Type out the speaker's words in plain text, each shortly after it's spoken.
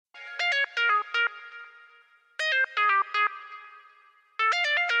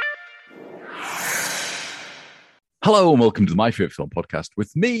Hello and welcome to the My Favourite Film podcast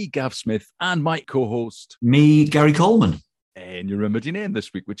with me, Gav Smith, and my co-host, me, Gary Coleman. And you remembered your name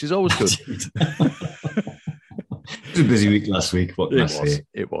this week, which is always good. It was a busy week last week. What can I say?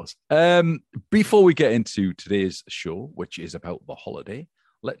 It was. Before we get into today's show, which is about the holiday,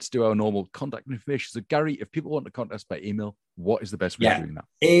 let's do our normal contact information. So, Gary, if people want to contact us by email, what is the best way of doing that?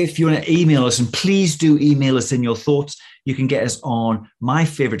 If you want to email us, and please do email us in your thoughts, you can get us on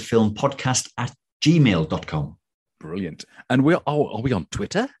myfavoritefilmpodcast@gmail.com. Brilliant. And are we on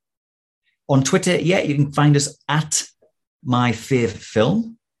Twitter? On Twitter, yeah, you can find us at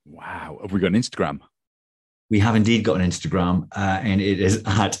myfavoritefilm. Wow. Have we got an Instagram? We have indeed got an Instagram, and it is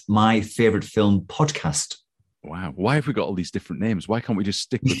at myfavoritefilmpodcast. Wow. Why have we got all these different names? Why can't we just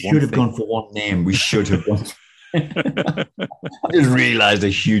stick with one? We should have gone for one name. We should have gone. I just realised a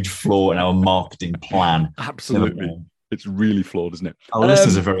huge flaw in our marketing plan. Absolutely. It's really flawed, isn't it? Our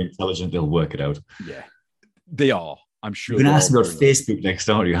listeners are very intelligent. They'll work it out. Yeah, they are. I'm sure. You're going to ask me about Facebook next,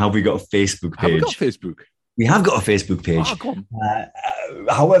 aren't you? Have we got a Facebook page? Have we got Facebook? We have got a Facebook page. Oh, go on.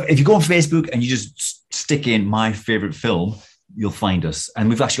 However, if you go on Facebook and you just stick in My Favourite Film, you'll find us. And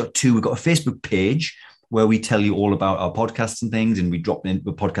we've actually got two. We've got a Facebook page where we tell you all about our podcasts and things, and we drop in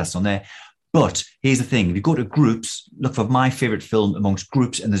the podcasts on there. But here's the thing. If you go to groups, look for My Favourite Film amongst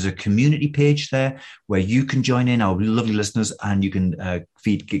groups, and there's a community page there where you can join in, our lovely listeners, and you can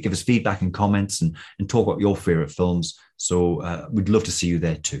give us feedback and comments and talk about your favourite films. So we'd love to see you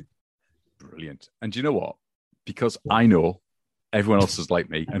there too. Brilliant. And do you know what? Because I know everyone else is like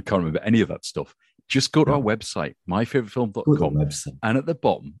me and can't remember any of that stuff. Just go to our website, myfavoritefilm.com, and at the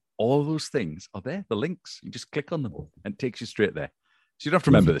bottom, all those things are there, the links. You just click on them and it takes you straight there. So you don't have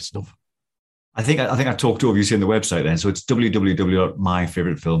to remember this stuff. I think I talked over you saying the website then. So it's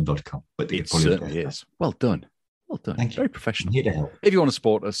www.myfavoritefilm.com. But it certainly is. Well done. Well done. Thank you. Very professional. I'm here to help. If you want to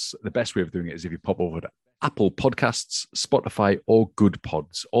support us, the best way of doing it is if you pop over to Apple Podcasts, Spotify, or Good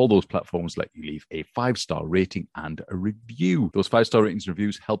Pods. All those platforms let you leave a 5-star rating and a review. Those 5-star ratings and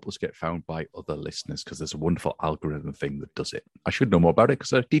reviews help us get found by other listeners because there's a wonderful algorithm thing that does it. I should know more about it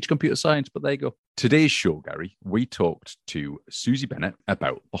because I teach computer science, but there you go. Today's show, Gary, we talked to Suzy Bennett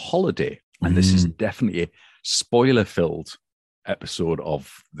about The Holiday. And this is definitely a spoiler-filled episode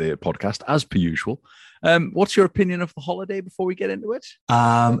of the podcast, as per usual. What's your opinion of The Holiday before we get into it?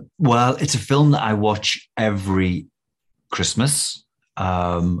 Well, it's a film that I watch every Christmas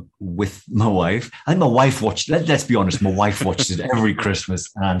with my wife. I think my wife watched, let's be honest, my wife watches it every Christmas,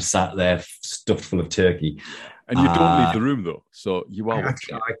 and I'm sat there stuffed full of turkey. And you don't leave the room, though, so you are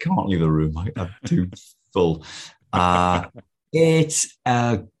watching I can't leave the room. I'm too full. It's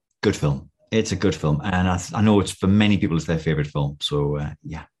a good film. It's a good film, and I know it's for many people it's their favourite film. So,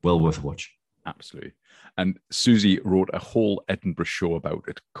 yeah, well worth a watch. Absolutely. And Suzy wrote a whole Edinburgh show about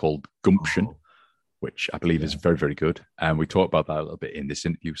it called Gumption, which I believe is very, very good. And we talked about that a little bit in this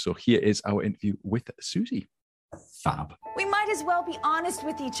interview. So here is our interview with Suzy. Fab. We might as well be honest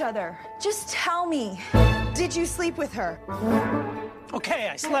with each other. Just tell me, did you sleep with her? Okay,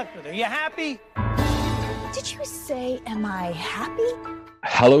 I slept with her. You happy? Did you say, am I happy?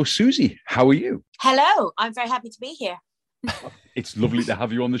 Hello, Suzy. How are you? Hello. I'm very happy to be here. It's lovely to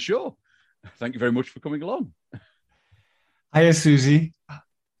have you on the show. Thank you very much for coming along. Hiya, Suzy.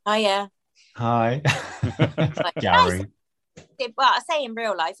 Hiya. Hi. Gary. Nice. Well, I say in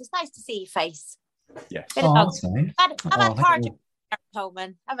real life, it's nice to see your face. Yes. I've had cards with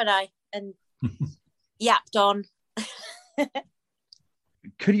Coleman, haven't I? And yapped on.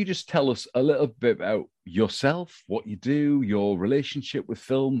 Could you just tell us a little bit about yourself, what you do, your relationship with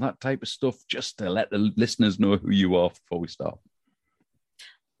film, that type of stuff, just to let the listeners know who you are before we start?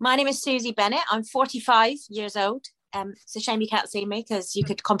 My name is Suzy Bennett. I'm 45 years old. It's a shame you can't see me because you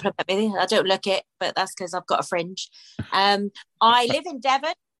could compliment me. I don't look it, but that's because I've got a fringe. I live in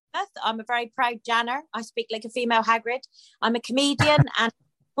Devon. I'm a very proud Janner. I speak like a female Hagrid. I'm a comedian and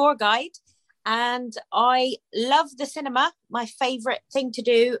tour guide. And I love the cinema. My favourite thing to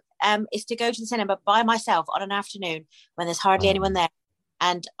do is to go to the cinema by myself on an afternoon when there's hardly anyone there.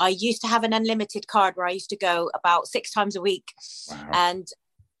 And I used to have an unlimited card where I used to go about 6 times a week. Wow. And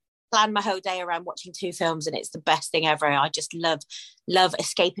plan my whole day around watching 2 films, and it's the best thing ever. I just love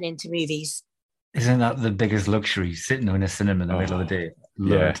escaping into movies. Isn't that the biggest luxury, sitting in a cinema in the middle of the day?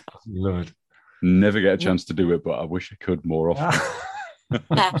 Love it. Never get a chance to do it, but I wish I could more often.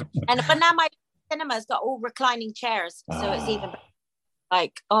 But now my cinema's got all reclining chairs, so it's even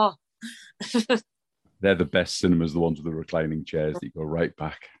like They're the best cinemas, the ones with the reclining chairs that you go right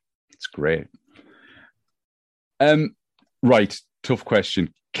back. It's great. Right, tough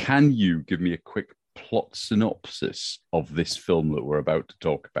question. Can you give me a quick plot synopsis of this film that we're about to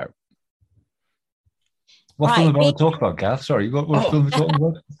talk about? What film are we about to talk about, Gav? Sorry, what film are we talking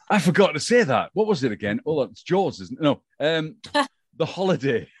about? I forgot to say that. What was it again? Oh, it's Jaws, isn't it? No, The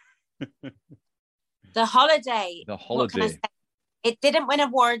Holiday. The Holiday. The What can I Holiday. say? It didn't win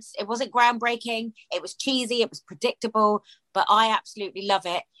awards. It wasn't groundbreaking. It was cheesy. It was predictable, but I absolutely love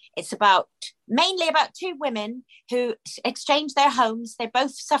it. It's mainly about two women who exchange their homes. They're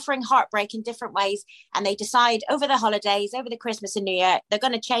both suffering heartbreak in different ways. And they decide over the holidays, over the Christmas and New Year, they're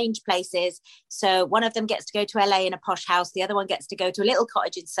going to change places. So one of them gets to go to LA in a posh house. The other one gets to go to a little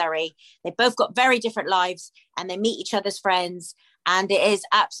cottage in Surrey. They've both got very different lives and they meet each other's friends. And it is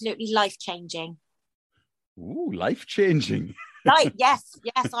absolutely life-changing. Ooh, life-changing. Right. Yes.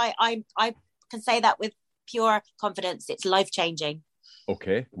 I can say that with pure confidence. It's life-changing.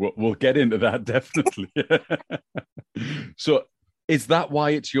 Okay, we'll get into that, definitely. So is that why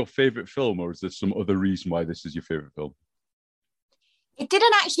it's your favourite film, or is there some other reason why this is your favourite film? It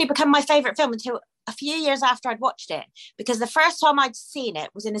didn't actually become my favourite film until a few years after I'd watched it, because the first time I'd seen it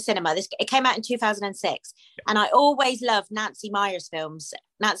was in the cinema. It came out in 2006, and I always loved Nancy Meyers films.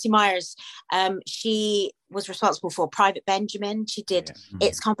 Nancy Meyers, she was responsible for Private Benjamin. She did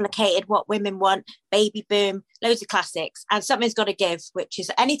It's Complicated, What Women Want, Baby Boom, loads of classics, and Something's Gotta Give, which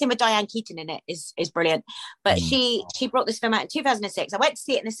is anything with Diane Keaton in it is brilliant. But she brought this film out in 2006. I went to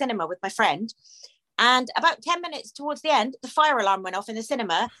see it in the cinema with my friend, and about 10 minutes towards the end, the fire alarm went off in the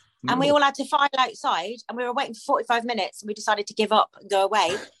cinema, and we all had to file outside, and we were waiting for 45 minutes, and we decided to give up and go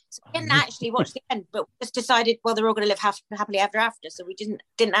away. So we didn't actually watch the end, but we just decided, well, they're all going to live happily ever after. So we didn't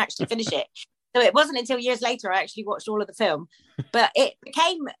actually finish it. So it wasn't until years later I actually watched all of the film. But it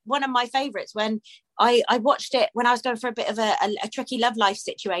became one of my favourites when I watched it when I was going for a bit of a tricky love life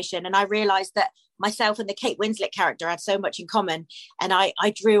situation, and I realised that myself and the Kate Winslet character had so much in common, and I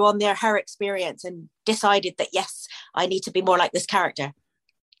drew on her experience and decided that, yes, I need to be more like this character.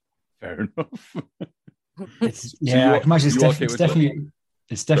 Fair enough. I can imagine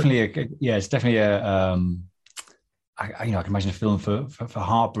it's definitely a I can imagine a film for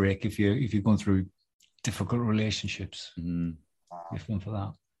heartbreak if you're going through difficult relationships. A film for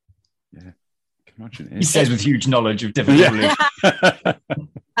that. Yeah, I can imagine it. He says with huge knowledge of difficult relationships.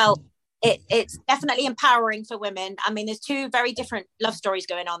 Well, it's definitely empowering for women. I mean, there's two very different love stories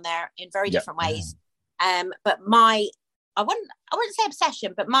going on there in very different ways. But I wouldn't say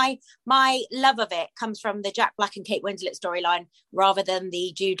obsession, but my love of it comes from the Jack Black and Kate Winslet storyline rather than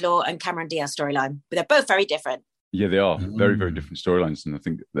the Jude Law and Cameron Diaz storyline. But they're both very different. Yeah, they are very, very different storylines, and I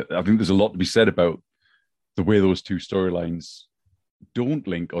think there's a lot to be said about the way those two storylines don't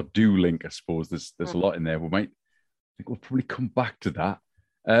link or do link. I suppose there's a lot in there. We'll probably come back to that.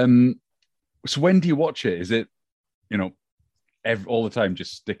 So when do you watch it? Is it all the time?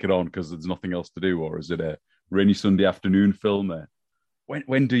 Just stick it on because there's nothing else to do, or is it a rainy Sunday afternoon film there?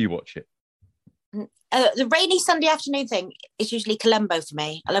 When do you watch it? The rainy Sunday afternoon thing is usually Columbo for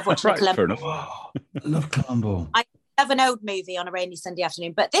me. I love watching Columbo. Fair enough. I love Columbo. I love an old movie on a rainy Sunday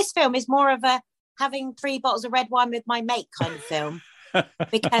afternoon, but this film is more of a having 3 bottles of red wine with my mate kind of film,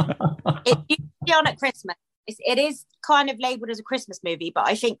 because it's usually on at Christmas. It is kind of labelled as a Christmas movie, but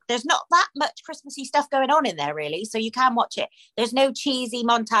I think there's not that much Christmassy stuff going on in there, really. So you can watch it. There's no cheesy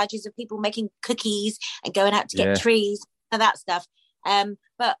montages of people making cookies and going out to get trees and that stuff.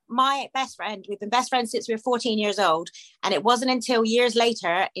 But my best friend, we've been best friends since we were 14 years old. And it wasn't until years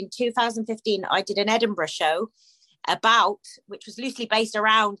later, in 2015, I did an Edinburgh show which was loosely based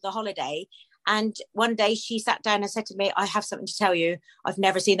around The Holiday. And one day she sat down and said to me, I have something to tell you. I've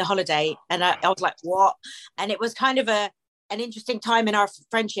never seen The Holiday. And I was like, what? And it was kind of an interesting time in our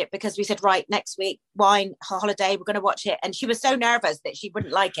friendship, because we said, right, next week, wine, Holiday, we're going to watch it. And she was so nervous that she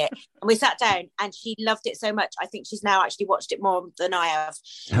wouldn't like it. And we sat down and she loved it so much. I think she's now actually watched it more than I have.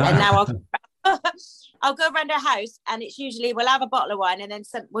 And now I'll go around her house, and it's usually we'll have a bottle of wine and then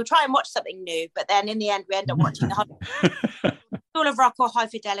we'll try and watch something new. But then in the end, we end up watching The Holiday. School of Rock or High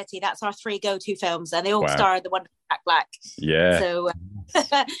Fidelity. That's our 3 go-to films, and they all star the wonderful Jack Black. Yeah. So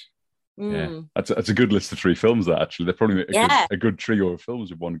that's a good list of 3 films. That actually they're probably a good trio of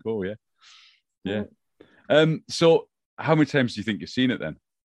films with one go. Yeah. So how many times do you think you've seen it then?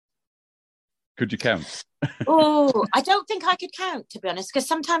 Could you count? Oh, I don't think I could count, to be honest, because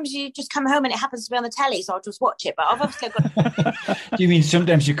sometimes you just come home and it happens to be on the telly, so I'll just watch it. But I've obviously got. Do you mean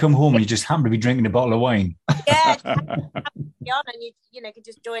sometimes you come home and you just happen to be drinking a bottle of wine? Yeah, and you can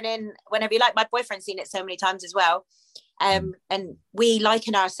just join in whenever you like. My boyfriend's seen it so many times as well, and we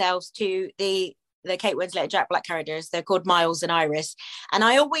liken ourselves to the Kate Winslet and Jack Black characters. They're called Miles and Iris, and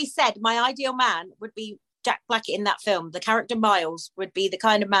I always said my ideal man would be Jack Black in that film, the character Miles, would be the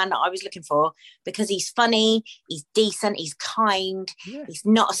kind of man that I was looking for, because he's funny, he's decent, he's kind, he's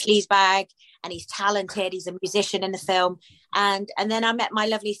not a sleazebag, and he's talented. He's a musician in the film. And then I met my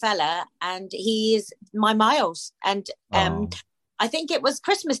lovely fella, and he is my Miles. And I think it was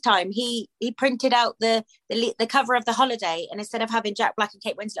Christmas time. He printed out the cover of The Holiday, and instead of having Jack Black and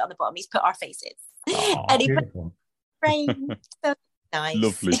Kate Winslet on the bottom, he's put our faces. And he put rain. So nice.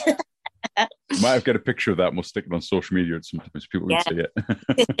 Lovely. Might have got a picture of that and we'll stick it on social media and sometimes people can see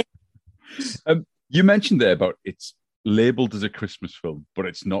it. You mentioned there about it's labelled as a Christmas film, but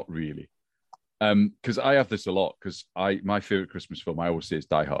it's not really. Because I have this a lot, because my favourite Christmas film, I always say, is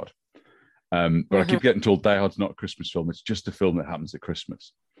Die Hard. But I keep getting told Die Hard's not a Christmas film, it's just a film that happens at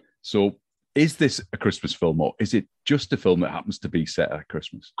Christmas. So is this a Christmas film, or is it just a film that happens to be set at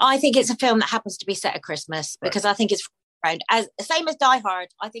Christmas? I think it's a film that happens to be set at Christmas, because I think it's around as same as Die Hard.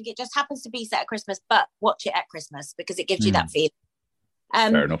 I think it just happens to be set at Christmas, but watch it at Christmas because it gives you that feeling.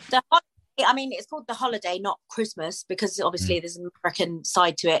 Fair enough. It's called The Holiday, not Christmas, because obviously there's an American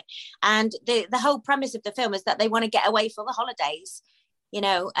side to it. And the whole premise of the film is that they want to get away for the holidays,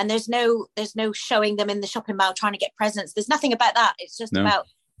 and there's no showing them in the shopping mall trying to get presents. There's nothing about that. It's just about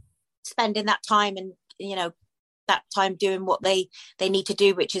spending that time and, that time doing what they need to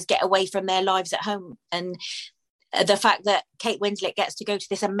do, which is get away from their lives at home. And the fact that Kate Winslet gets to go to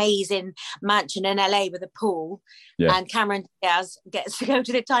this amazing mansion in LA with a pool, and Cameron Diaz gets to go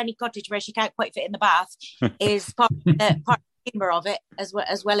to the tiny cottage where she can't quite fit in the bath is part of the humor of it, as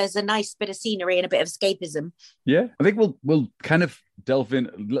well as a nice bit of scenery and a bit of escapism. Yeah, I think we'll kind of delve in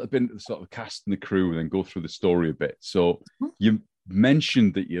a little bit into the sort of cast and the crew and then go through the story a bit. So you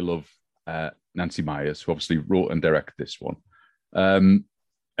mentioned that you love Nancy Meyers, who obviously wrote and directed this one.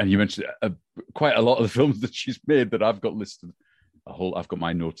 And you mentioned quite a lot of the films that she's made that I've got listed. I've got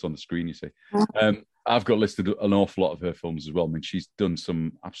my notes on the screen, you see. I've got listed an awful lot of her films as well. I mean, she's done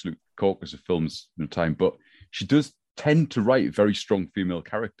some absolute corkers of films in time, but she does tend to write very strong female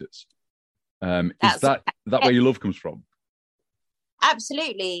characters. Is that where your love comes from?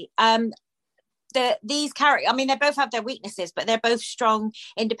 Absolutely. These characters, I mean, they both have their weaknesses, but they're both strong,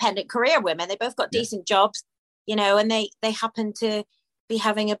 independent career women. They both got decent jobs, and they happen to be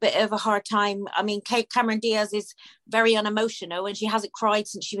having a bit of a hard time. I mean, Cameron Diaz is very unemotional, and she hasn't cried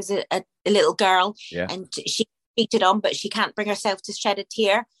since she was a little girl, and she cheated on, but she can't bring herself to shed a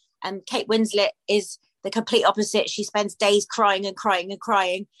tear. And Kate Winslet is the complete opposite. She spends days crying and crying and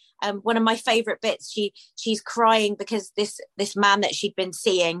crying. One of my favorite bits, she's crying because this man that she'd been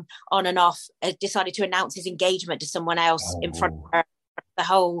seeing on and off decided to announce his engagement to someone else in front of her, the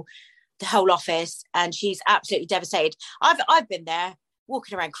whole office, and she's absolutely devastated. I've been there,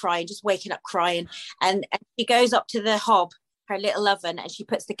 walking around crying, just waking up crying, and she goes up to the hob, her little oven, and she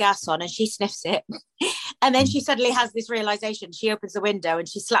puts the gas on and she sniffs it, and then she suddenly has this realization. She opens the window and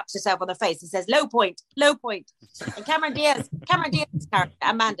she slaps herself on the face and says, low point. And Cameron Diaz's character,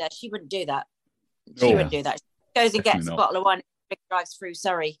 Amanda, she wouldn't do that. She wouldn't do that. She goes and gets a bottle of wine and drives through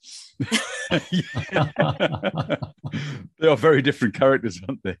Surrey. They are very different characters,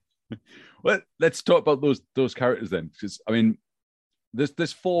 aren't they? Well, let's talk about those characters then, because I mean,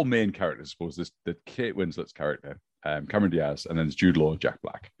 there's four main characters, I suppose. There's the Kate Winslet's character, Cameron Diaz, and then there's Jude Law and Jack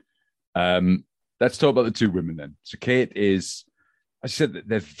Black. Let's talk about the two women then. So Kate is, as I said,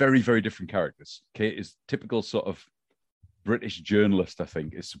 they're very, very different characters. Kate is typical sort of British journalist, I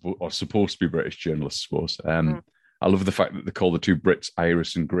think, or supposed to be British journalist, I suppose. I love the fact that they call the two Brits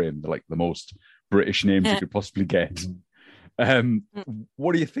Iris and Graham. They're like the most British names you could possibly get.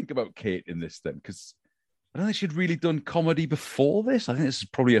 What do you think about Kate in this then? Because I don't think she'd really done comedy before this. I think this is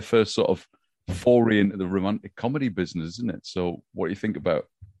probably her first sort of foray into the romantic comedy business, isn't it? So what do you think about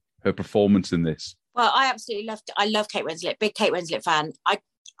her performance in this? Well, I love Kate Winslet, big Kate Winslet fan. I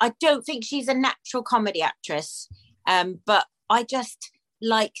don't think she's a natural comedy actress, but I just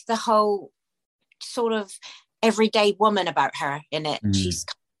like the whole sort of everyday woman about her in it.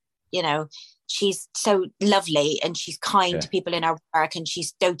 She's so lovely, and she's kind to people in her work, and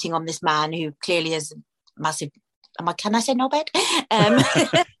she's doting on this man who clearly is massive. Can I say knobhead?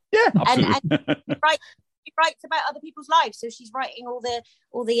 Yeah, absolutely. And she writes about other people's lives, so she's writing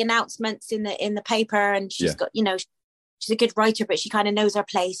all the announcements in the paper, and she's got, she's a good writer, but she kind of knows her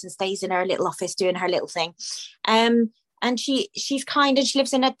place and stays in her little office doing her little thing. And she's kind, and she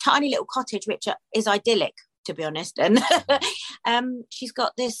lives in a tiny little cottage, which is idyllic, to be honest. And she's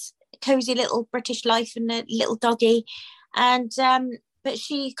got this cozy little British life and a little doggy, and but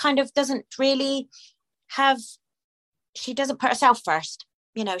she kind of doesn't really she doesn't put herself first.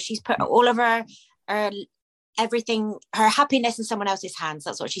 She's put all of her everything, her happiness in someone else's hands.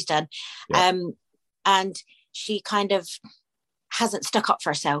 That's what she's done. and she kind of hasn't stuck up for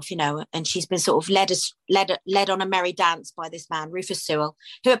herself, and she's been sort of led on a merry dance by this man, Rufus Sewell,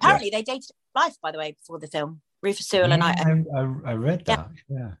 who apparently they dated in life, by the way, before the film. Rufus Sewell and I read that.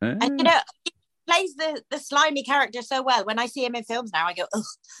 Yeah. And he plays the slimy character so well. When I see him in films now, I go, ugh.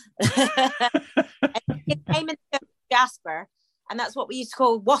 His name in the film is Jasper, and that's what we used to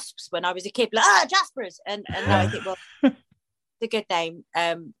call wasps when I was a kid. Like, Jaspers, and now I think, well, it's a good name.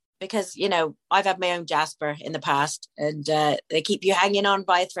 Because, I've had my own Jasper in the past, and they keep you hanging on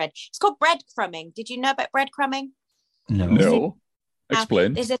by a thread. It's called breadcrumbing. Did you know about breadcrumbing? No.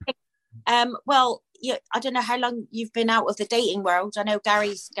 Explain. There's a thing. I don't know how long you've been out of the dating world. I know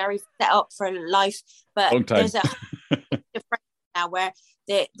Gary's set up for life, but there's a difference now where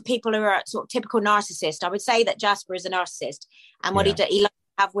the people who are sort of typical narcissist. I would say that Jasper is a narcissist, and what he likes to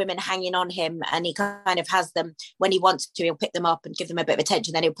have women hanging on him, and he kind of has them when he wants to. He'll pick them up and give them a bit of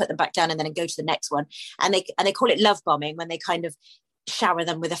attention, then he'll put them back down and then go to the next one. And they call it love bombing, when they kind of shower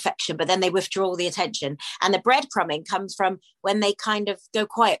them with affection, but then they withdraw the attention. And the breadcrumbing comes from when they kind of go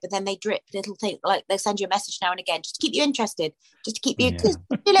quiet, but then they drip little things, like they send you a message now and again just to keep you interested, just to keep you little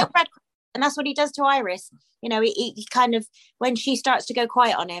breadcrumbs. And that's what he does to Iris. He kind of, when she starts to go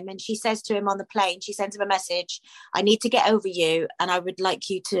quiet on him and she says to him on the plane, she sends him a message, I need to get over you and I would like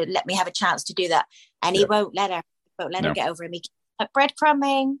you to let me have a chance to do that. And he won't let her get over him. He keeps like,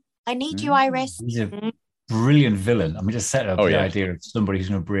 breadcrumbing, I need you, Iris. He's a brilliant villain. I mean, just set up the idea of somebody who's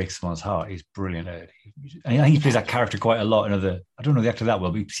going to break someone's heart. He's brilliant at it. I think he plays that character quite a lot in other, I don't know the actor that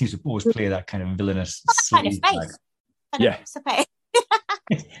well, but he seems to always play that kind of villainous. Kind of face. Yeah.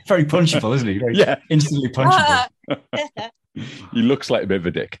 Very punchable, isn't he? Instantly punchable. He looks like a bit of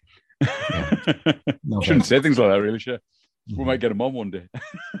a dick. Shouldn't say things like that, really, sure. We might get him on one day.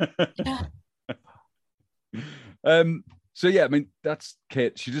 So, I mean, that's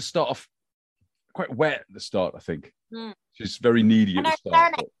Kate. She just start off quite wet at the start, I think. She's very needy at the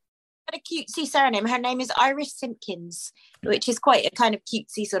start. Got a cutesy surname. Her name is Iris Simpkins, which is quite a kind of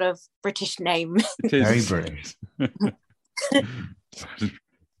cutesy sort of British name. It is. Very British.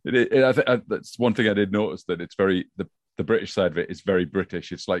 That's one thing I did notice, that it's very the British side of it is very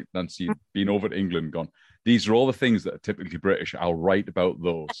British. It's like Nancy being over to England, gone, these are all the things that are typically British. I'll write about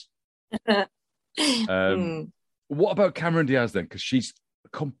those. What about Cameron Diaz then? Because she's a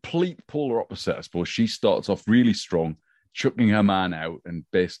complete polar opposite, I suppose. She starts off really strong, chucking her man out, and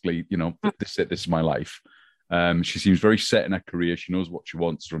basically, this is my life. She seems very set in her career. She knows what she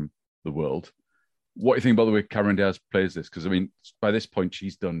wants from the world. What do you think about the way Cameron Diaz plays this? Because, I mean, by this point,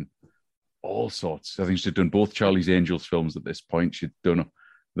 she's done all sorts. I think she'd done both Charlie's Angels films at this point. She'd done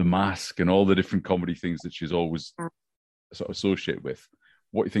The Mask and all the different comedy things that she's always sort of associated with.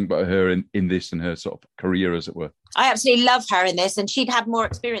 What do you think about her in this and her sort of career, as it were? I absolutely love her in this, and she'd had more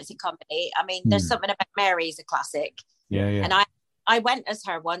experience in comedy. I mean, There's Something About Mary's a classic. Yeah. And I went as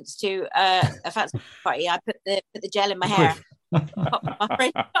her once to a fancy party. I put the gel in my hair. My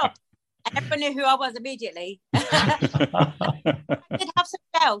friend stopped. And everyone knew who I was immediately. I did have some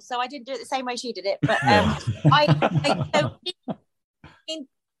gel, so I didn't do it the same way she did it. But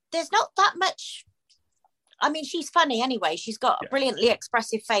there's not that much. I mean, she's funny anyway. She's got a brilliantly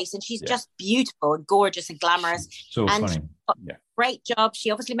expressive face, and she's just beautiful and gorgeous and glamorous. So and funny. Great job.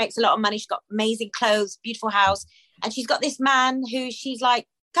 She obviously makes a lot of money. She's got amazing clothes, beautiful house. And she's got this man who she's like,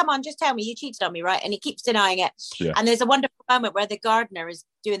 come on, just tell me you cheated on me, right? And he keeps denying it. Yeah. And there's a wonderful moment where the gardener is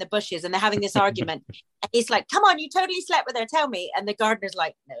doing the bushes and they're having this argument. And he's like, come on, you totally slept with her, tell me. And the gardener's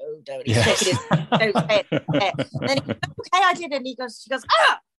like, no, don't. He's shaking his don't say it. And then he goes, okay, I did. And she goes,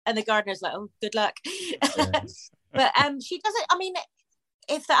 ah! And the gardener's like, oh, good luck. Yes. But she doesn't, I mean,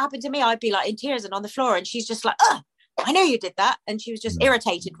 if that happened to me, I'd be like in tears and on the floor. And she's just like, oh, I know you did that. And she was just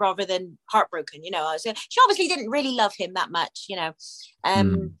irritated rather than heartbroken, So she obviously didn't really love him that much,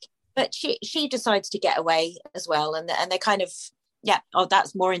 But she decides to get away as well. And they kind of,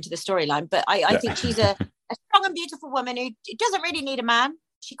 that's more into the storyline. But I think she's a strong and beautiful woman who doesn't really need a man.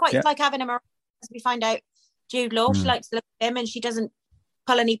 She quite like having him around, as we find out. Jude Law, she likes to look at him, and she doesn't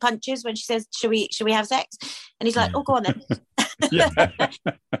pull any punches when she says, should we have sex? And he's like, oh, go on then.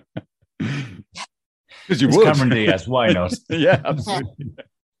 Because you would. Cameron Diaz, why not? Yeah, absolutely.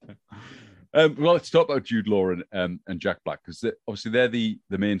 Well, let's talk about Jude Law and Jack Black, because obviously they're the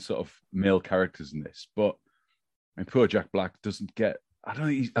main sort of male characters in this. But I mean, poor Jack Black doesn't get. I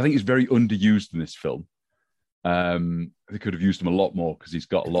think he's very underused in this film. They could have used him a lot more because he's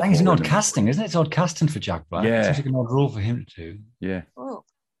got a lot. I think it's an odd casting, isn't it? It's odd casting for Jack Black. Yeah, it's like an odd role for him to do. Yeah. Oh.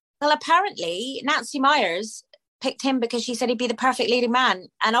 Well, apparently Nancy Myers picked him because she said he'd be the perfect leading man,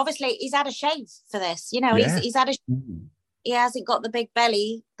 and obviously he's had a shave for this. He's had a. He hasn't got the big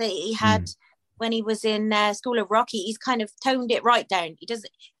belly that he had when he was in School of Rock, he's kind of toned it right down.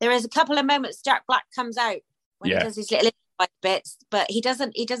 There is a couple of moments Jack Black comes out when he does his little bits, but he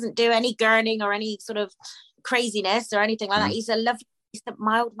doesn't do any gurning or any sort of craziness or anything like that. He's a lovely,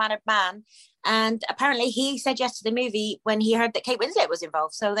 mild-mannered man. And apparently he said yes to the movie when he heard that Kate Winslet was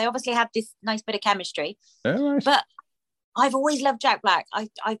involved. So they obviously had this nice bit of chemistry. Right. But I've always loved Jack Black.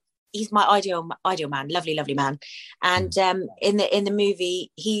 He's my ideal man, lovely man. And in the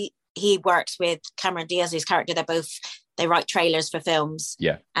movie, he works with Cameron Diaz's character. They write trailers for films.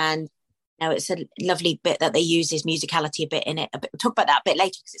 Yeah. And it's a lovely bit that they use his musicality a bit in it. We'll talk about that a bit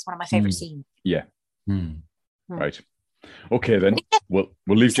later because it's one of my favorite scenes. Yeah. Right. Okay, then we'll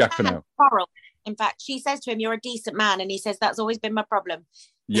leave Jack for now. Moral. In fact, she says to him, "You're a decent man," and he says, "That's always been my problem."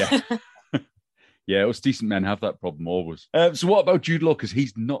 Yeah. Yeah, us decent men have that problem always. So what about Jude Law? Because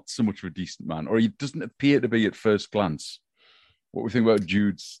he's not so much of a decent man, or he doesn't appear to be at first glance. What do we think about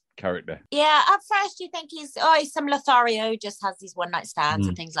Jude's character? Yeah, at first you think he's some Lothario, just has these one-night stands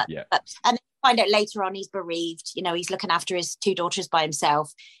and things like that. And then you find out later on he's bereaved. He's looking after his 2 daughters by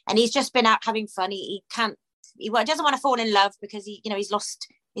himself, and he's just been out having fun. He doesn't want to fall in love because he's lost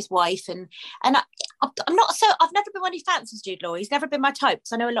his wife, and I've never been one who fancies Jude Law. He's never been my type,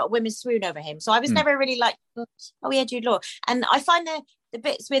 because I know a lot of women swoon over him. So I was never really like, oh yeah, Jude Law. And I find the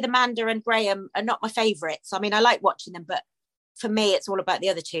bits with Amanda and Graham are not my favourites. I mean, I like watching them, but for me, it's all about the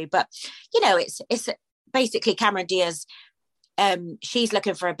other two. But it's basically Cameron Diaz. She's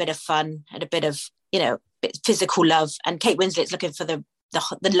looking for a bit of fun and a bit of physical love, and Kate Winslet's looking for the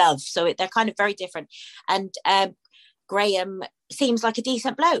love. So they're kind of very different. And Graham seems like a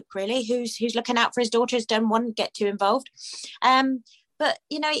decent bloke, really, who's looking out for his daughters, don't want to get too involved. But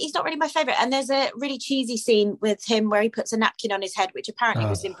he's not really my favourite. And there's a really cheesy scene with him where he puts a napkin on his head, which apparently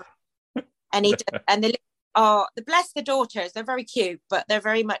was in, and bless the daughters, they're very cute, but they're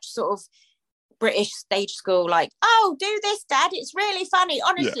very much sort of British stage school, like, oh, do this, Dad, it's really funny,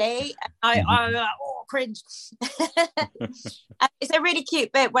 honestly. Yeah. I cringe. It's a really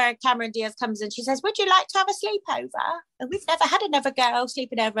cute bit where Cameron Diaz comes and she says, would you like to have a sleepover? And we've never had another girl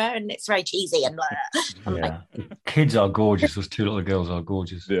sleeping over, and it's very cheesy and Kids are gorgeous. Those 2 little girls are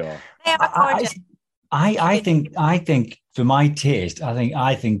gorgeous. They are gorgeous. I think for my taste,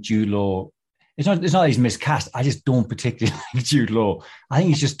 I think Jude Law, it's not that he's miscast. I just don't particularly like Jude Law. I think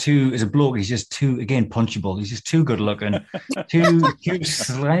he's just too, as a bloke, he's just too, again, punchable. He's just too good looking, too there's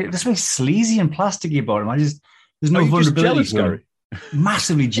something sleazy and plasticky about him. There's no vulnerability. Jealous,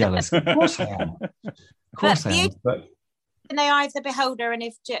 massively jealous. Of course I am. But in the eye of the beholder, and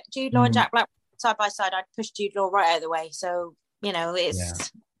if Jude Law and Jack Black side by side, I'd push Jude Law right out of the way. So,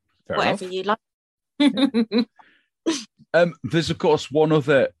 it's whatever you like. There's, of course, one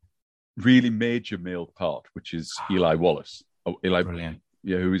other really major male part, which is Eli Wallace. Eli, brilliant.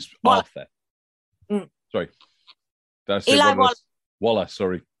 Yeah, who is Arthur. Sorry. Did I say Eli Wallace. Wallace,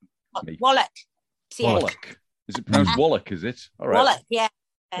 sorry. Wallach. Wallach. Is it pronounced Wallach, is it? All right. Wallach, yeah.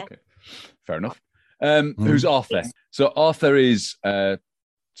 Okay. Fair enough. Who's Arthur? So Arthur is a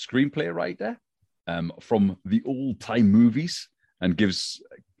screenplay writer from the old-time movies, and gives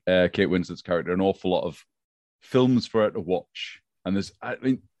Kate Winslet's character an awful lot of films for her to watch. And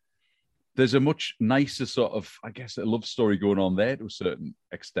there's a much nicer sort of, I guess, a love story going on there to a certain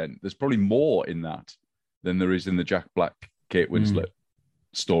extent. There's probably more in that than there is in the Jack Black, Kate Winslet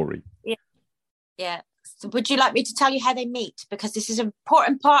story. Yeah. So would you like me to tell you how they meet? Because this is an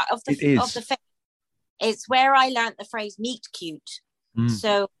important part of the film. It's where I learned the phrase meet cute.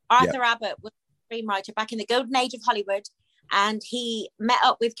 So Arthur Abbott was a screenwriter back in the golden age of Hollywood, and he met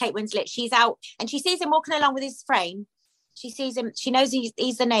up with Kate Winslet. She's out and she sees him walking along with his frame. She sees him, she knows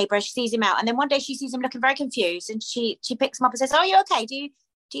he's the neighbour, she sees him out, and then one day she sees him looking very confused, and she picks him up and says, "Oh, are you okay?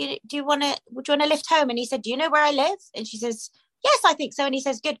 Would you want to lift home?" And he said, "Do you know where I live?" And she says, "Yes, I think so." And he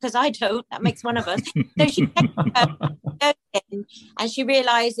says, "Good, because I don't. That makes one of us." So she goes in, and she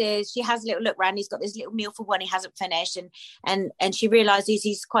realizes, she has a little look around. He's got this little meal for one he hasn't finished, and she realizes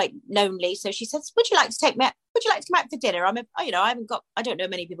he's quite lonely. So she says, "Would you like to take me out? Would you like to come out for dinner? I don't know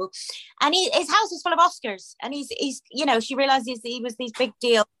many people." And his house is full of Oscars, and he's she realizes he was this big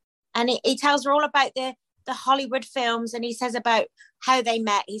deal, and he tells her all about the Hollywood films, and he says about how they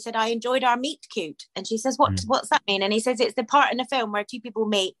met. He said, "I enjoyed our meet cute." And she says, what's that mean? And he says, it's the part in the film where 2 people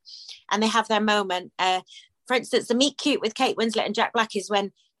meet and they have their moment. For instance, the meet cute with Kate Winslet and Jack Black is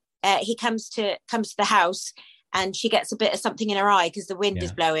when he comes to the house, and she gets a bit of something in her eye because the wind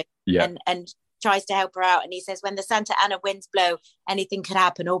is blowing, and tries to help her out. And he says, when the Santa Ana winds blow, anything could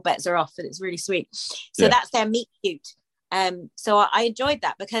happen, all bets are off. And it's really sweet. So that's their meet cute. So I enjoyed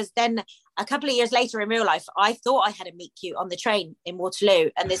that, because then a couple of years later in real life, I thought I had a meet cute on the train in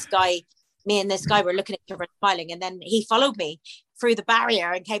Waterloo, and this guy me and this guy were looking at each other and smiling, and then he followed me through the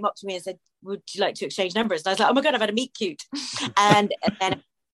barrier and came up to me and said, "Would you like to exchange numbers?" And I was like, "Oh my God, I've had a meet cute." And then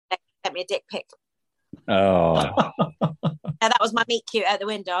he sent me a dick pic. Oh. And that was my meet cute out the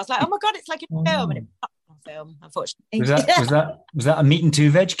window. I was like, "Oh my God, it's like a film." And it was not a film, unfortunately. Was that a meat and two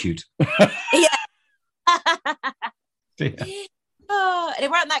veg cute? Yeah. Yeah. Oh, and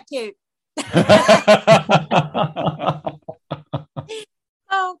it weren't that cute.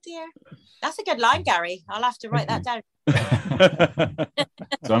 Oh dear. That's a good line, Gary. I'll have to write that down.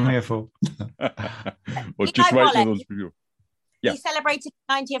 That's what I'm here for. Well, just write those for you. Yeah. He celebrated his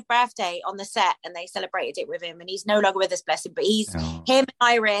 90th birthday on the set, and they celebrated it with him. And he's no longer with us, bless him. But him,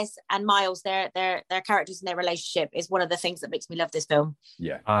 Iris, and Miles, their characters and their relationship is one of the things that makes me love this film.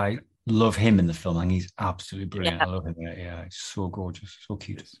 Yeah, I love him in the film. I think he's absolutely brilliant. Yeah. I love him. Yeah, it's so gorgeous, so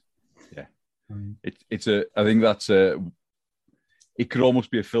cute. Yeah, I think that's it could almost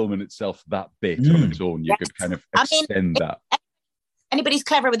be a film in itself. That bit on its own, you could kind of extend that. Anybody's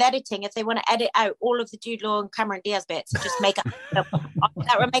clever with editing, if they want to edit out all of the Jude Law and Cameron Diaz bits, just make it. That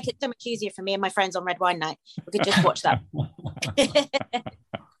would make it so much easier for me and my friends on Red Wine Night. We could just watch that.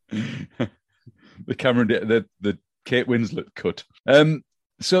 The Cameron, the Kate Winslet cut.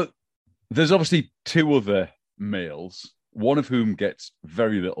 So there's obviously two other males, one of whom gets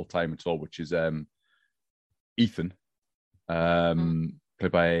very little time at all, which is Ethan,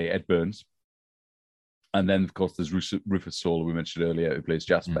 played by Ed Burns. And then, of course, there's Rufus Solo, we mentioned earlier, who plays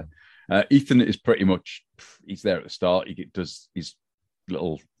Jasper. Ethan is pretty much, he's there at the start. He does his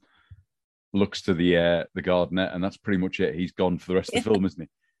little looks to the gardener, and that's pretty much it. He's gone for the rest of the film, isn't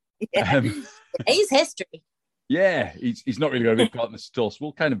he? Yeah. He's history. Yeah, he's not really got a big part in this at all.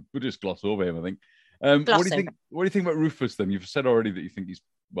 So we'll just gloss over him, I think. What do you think about Rufus then? You've said already that you think he's,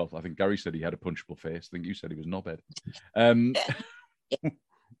 well, I think Gary said he had a punchable face. I think you said he was knobhead.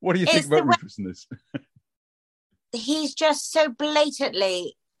 What do you think about Rufus in this? He's just so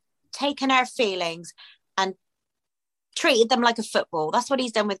blatantly taken our feelings and treated them like a football. That's what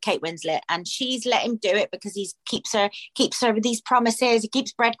he's done with Kate Winslet, and she's let him do it because he keeps her with these promises. He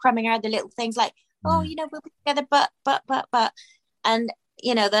keeps breadcrumbing her the little things like, oh, you know, we'll be together, but, and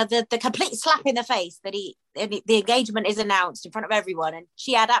you know, the complete slap in the face that the engagement is announced in front of everyone, and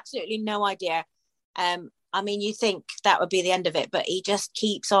she had absolutely no idea. I mean, you think that would be the end of it, but he just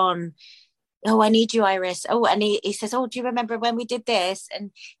keeps on. Oh, I need you, Iris. Oh, and he says, oh, do you remember when we did this? And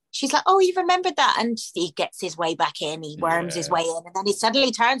she's like, oh, you remembered that? And he gets his way back in. He worms his way in. And then he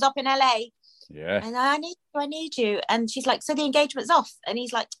suddenly turns up in LA. Yeah. And I need you. And she's like, so the engagement's off. And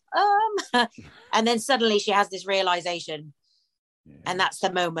he's like, And then suddenly she has this realization. Yeah. And that's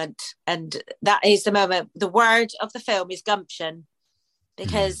the moment. And that is the moment. The word of the film is gumption.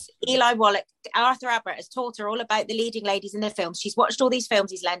 Because Eli Wallach, Arthur Abbott, has taught her all about the leading ladies in the films. She's watched all these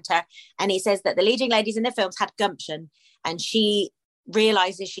films he's lent her, and he says that the leading ladies in the films had gumption, and she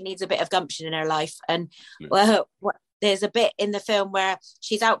realizes she needs a bit of gumption in her life. And there's a bit in the film where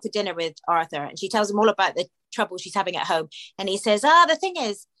she's out for dinner with Arthur, and she tells him all about the trouble she's having at home. And he says, the thing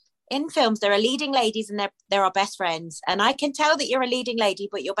is, in films, there are leading ladies and there are best friends. And I can tell that you're a leading lady,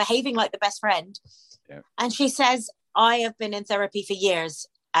 but you're behaving like the best friend. Yeah. And she says, I have been in therapy for years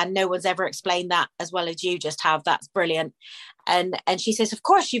and no one's ever explained that as well as you just have. That's brilliant. And she says, of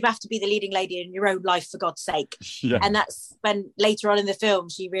course, you have to be the leading lady in your own life, for God's sake. Yeah. And that's when later on in the film,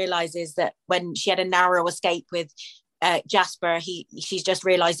 she realizes that when she had a narrow escape with Jasper, she's just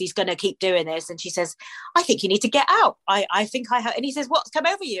realized he's going to keep doing this. And she says, I think you need to get out. I think I have. And he says, what's come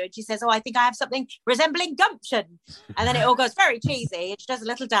over you? And she says, oh, I think I have something resembling gumption. And then it all goes very cheesy. And she does a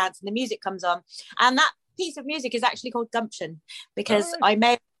little dance and the music comes on. And that piece of music is actually called Gumption, because I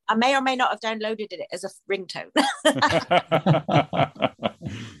may or may not have downloaded it as a ringtone.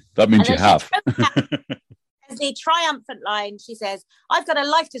 That means you have. As the triumphant line, she says, I've got a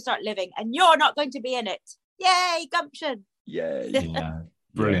life to start living and you're not going to be in it. Yay, Gumption. Yay. Yeah.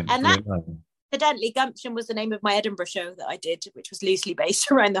 Brilliant. And that, incidentally, Gumption was the name of my Edinburgh show that I did, which was loosely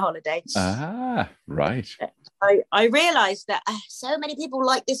based around the holiday. Ah, right. I realised that so many people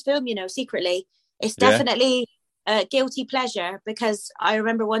like this film, you know, secretly. It's definitely a guilty pleasure, because I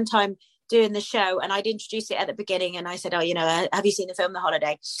remember one time doing the show and I'd introduced it at the beginning and I said, oh, you know, have you seen the film The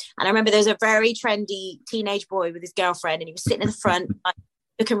Holiday? And I remember there was a very trendy teenage boy with his girlfriend and he was sitting in the front like,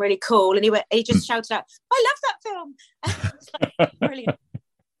 looking really cool, and he just shouted out, I love that film. It's like,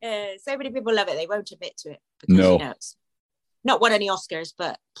 brilliant. So many people love it. They won't admit to it because, you know, it's not won any Oscars,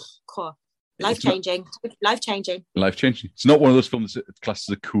 but cool. Life-changing. It's not one of those films that's classed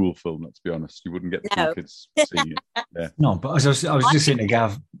as a cool film, let's be honest. You wouldn't get the cool kids seeing it. Yeah. No, but I was just saying to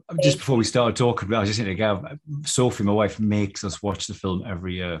Gav, just before we started talking, I was just saying to Gav, Sophie, my wife, makes us watch the film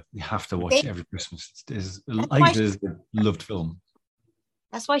every year. You have to watch it every Christmas. It is a loved film.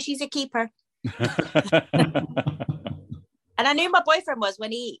 That's why she's a keeper. And I knew my boyfriend was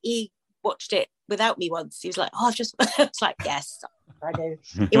when he watched it without me once. He was like, I was like, yes, I do.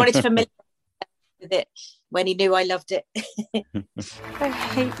 He wanted to familiar with it when he knew I loved it. I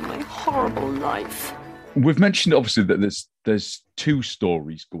hate my horrible life. We've mentioned obviously that there's two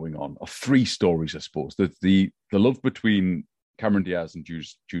stories going on, or three stories, I suppose. There's the love between Cameron Diaz and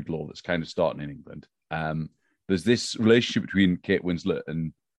Jude Law that's kind of starting in England. There's this relationship between Kate Winslet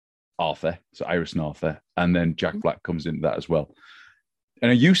and Arthur, so Iris and Arthur, and then Jack Black comes into that as well.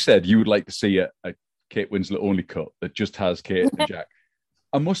 And you said you would like to see a Kate Winslet only cut that just has Kate and Jack.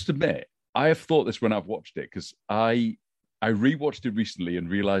 I must admit, I have thought this when I've watched it, because I rewatched it recently and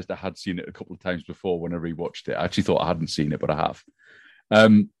realized I had seen it a couple of times before when I rewatched it. I actually thought I hadn't seen it, but I have.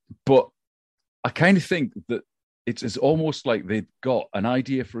 But I kind of think that it's almost like they've got an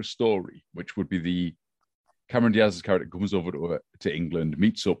idea for a story, which would be the Cameron Diaz's character comes over to England,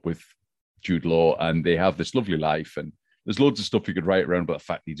 meets up with Jude Law, and they have this lovely life. And there's loads of stuff you could write around about the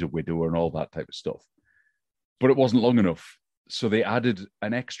fact he's a widower and all that type of stuff. But it wasn't long enough. So they added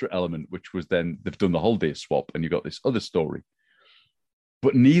an extra element, which was then they've done the holiday swap and you got this other story.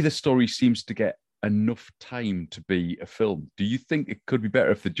 But neither story seems to get enough time to be a film. Do you think it could be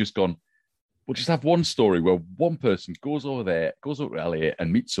better if they'd just gone, we'll just have one story where one person goes over to LA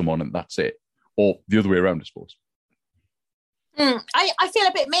and meets someone and that's it? Or the other way around, I suppose. I feel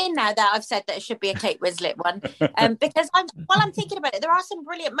a bit mean now that I've said that it should be a Kate Winslet one, because while I'm thinking about it, there are some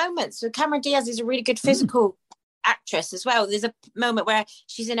brilliant moments. So Cameron Diaz is a really good physical actress as well. There's a moment where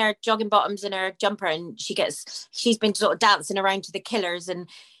she's in her jogging bottoms and her jumper, and she's been sort of dancing around to the Killers and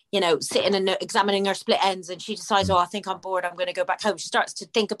sitting and examining her split ends, and she decides, I think I'm bored, I'm going to go back home. She starts to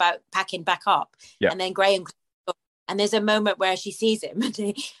think about packing back up, and then Graham. And there's a moment where she sees him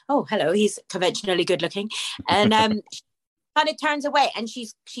and hello, he's conventionally good looking. And she kind of turns away and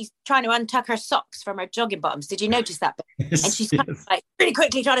she's trying to untuck her socks from her jogging bottoms. Did you notice that? Yes, and she's kind of like really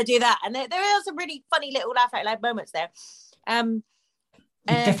quickly trying to do that. And there are some really funny little laugh out loud moments there. You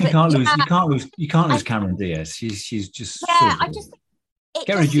definitely can't lose. You can't lose Cameron Diaz. She's just I just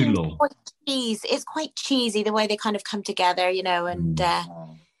get her Jude Law. It's quite cheesy the way they kind of come together, and.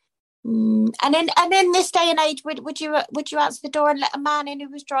 And in this day and age, would you answer the door and let a man in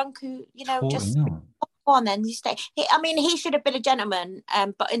who was drunk, who just go on then you stay? He should have been a gentleman,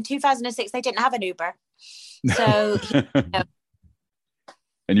 but in 2006 they didn't have an Uber, so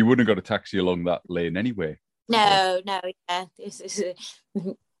and you wouldn't have got a taxi along that lane anyway. No, yeah.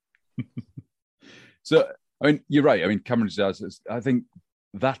 So you're right. Cameron Diaz, I think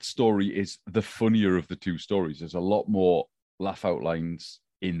that story is the funnier of the two stories. There's a lot more laugh out lines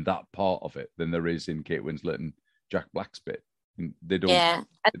in that part of it than there is in Kate Winslet and Jack Black's bit. They don't. Yeah,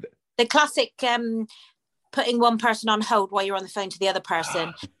 the classic putting one person on hold while you're on the phone to the other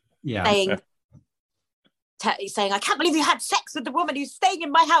person, saying, I can't believe you had sex with the woman who's staying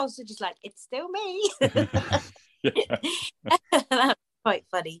in my house. And just like, it's still me. That's quite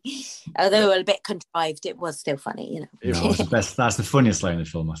funny, although a bit contrived. It was still funny, It was the best. That's the funniest line in the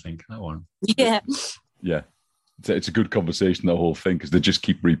film, I think. That one. Yeah. It's a good conversation, the whole thing, because they just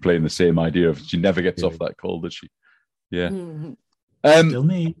keep replaying the same idea of she never gets off that call, does she? Yeah. Still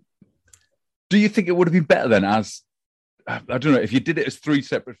me. Do you think it would have been better then as, I don't know, if you did it as three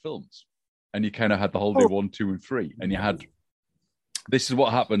separate films and you kind of had the holiday 1, 2, and 3, and you had, this is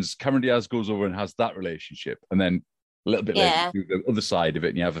what happens, Cameron Diaz goes over and has that relationship, and then a little bit later, you do the other side of it,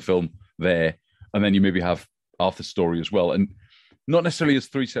 and you have a film there, and then you maybe have Arthur's story as well. And not necessarily as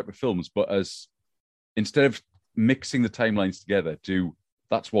three separate films, but as, instead of mixing the timelines together,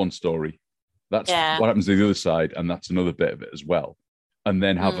 that's one story, that's what happens to the other side, and that's another bit of it as well, and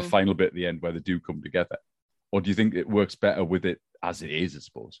then have a final bit at the end where they do come together? Or do you think it works better with it as it is, I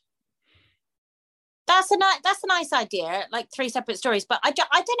suppose? That's a nice idea, like three separate stories, but I don't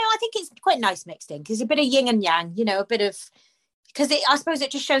know, I think it's quite nice mixed in, because a bit of yin and yang, a bit of, because I suppose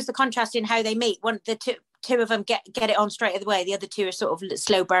it just shows the contrast in how they meet. Two of them get it on straight away. The other two are sort of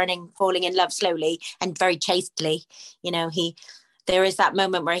slow burning, falling in love slowly and very chastely. There is that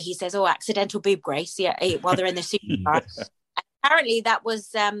moment where he says, accidental boob grace, while they're in the supercar. Apparently that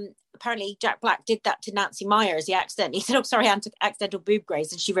was, Jack Black did that to Nancy Myers. He accidentally said, accidental boob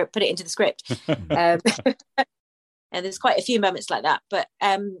grace, and she put it into the script. And there's quite a few moments like that. But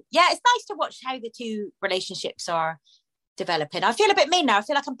it's nice to watch how the two relationships are developing. I feel a bit mean now. I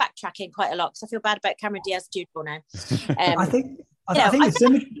feel like I'm backtracking quite a lot because I feel bad about Cameron Diaz and Jude Law now. I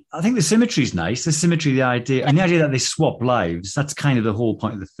think the symmetry is nice. The symmetry, the idea that they swap lives, that's kind of the whole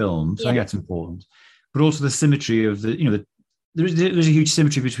point of the film. So I think that's important. But also the symmetry of there's a huge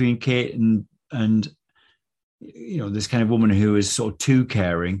symmetry between Kate and this kind of woman who is sort of too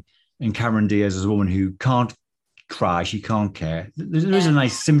caring, and Cameron Diaz is a woman who can't cry, she can't care. There is a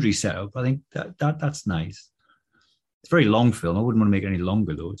nice symmetry set up. I think that's nice. It's a very long film. I wouldn't want to make it any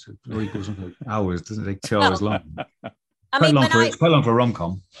longer though. It really goes on for hours. Doesn't take 2 hours long. Quite long for a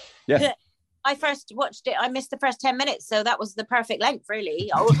rom-com. Yeah. I first watched it, I missed the first 10 minutes, so that was the perfect length,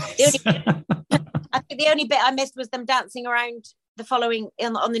 really. I think the only bit I missed was them dancing around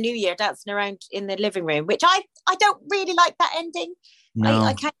on the New Year, dancing around in the living room, which I don't really like that ending.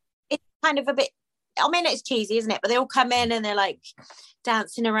 No. It's kind of a bit, I mean, it's cheesy, isn't it? But they all come in and they're like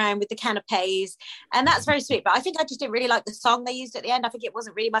dancing around with the canapes, and that's very sweet. But I think I just didn't really like the song they used at the end. I think it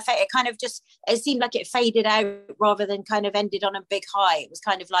wasn't really my favorite. It kind of it seemed like it faded out rather than kind of ended on a big high. It was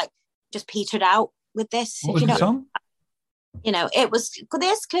kind of like just petered out with this. What was the song? It was,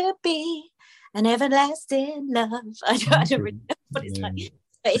 this could be an everlasting love. I don't really know what it's like,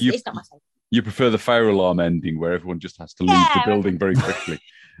 but it's not my favorite. You prefer the fire alarm ending where everyone just has to leave the building very quickly.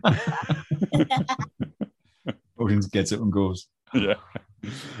 Odin gets it and goes. Yeah.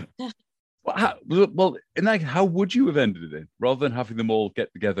 Well, how would you have ended it then? Rather than having them all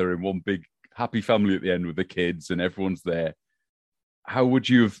get together in one big happy family at the end with the kids and everyone's there, how would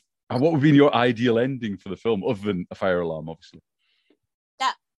you have? What would have been your ideal ending for the film, other than a fire alarm, obviously?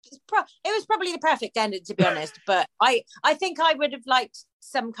 It was probably the perfect ending, to be honest. But I think I would have liked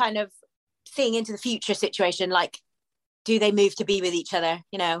some kind of seeing into the future situation, like, do they move to be with each other?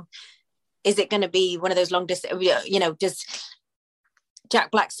 Is it going to be one of those long distance? Does Jack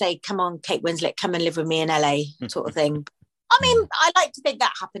Black say, "Come on, Kate Winslet, come and live with me in LA," sort of thing? I mean, I like to think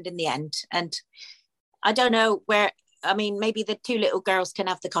that happened in the end, and I don't know where. I mean, maybe the two little girls can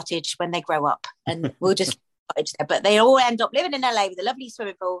have the cottage when they grow up, and we'll just cottage there. But they all end up living in LA with a lovely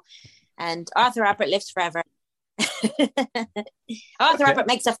swimming pool, and Arthur Abbott lives forever. Arthur Abbott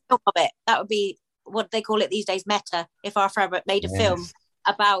makes a film of it. That would be what they call it these days, meta. If Arthur Abbott made a film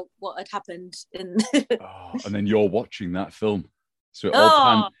about what had happened in and then you're watching that film, so it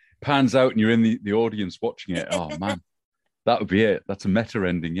all pans out and you're in the audience watching it. Oh man, that would be it. That's a meta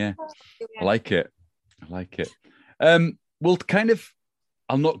ending. I like it. We'll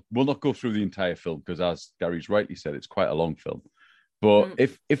not go through the entire film because, as Gary's rightly said, it's quite a long film. But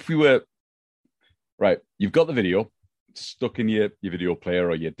if we were right, you've got the video stuck in your video player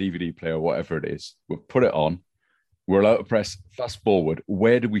or your DVD player, whatever it is. We'll put it on. We're allowed to press fast forward.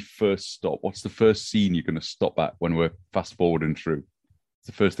 Where do we first stop? What's the first scene you're going to stop at when we're fast forwarding through? It's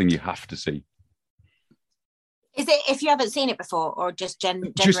the first thing you have to see. Is it if you haven't seen it before, or just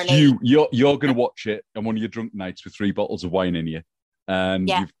generally? Just you're going to watch it on one of your drunk nights with 3 bottles of wine in you, and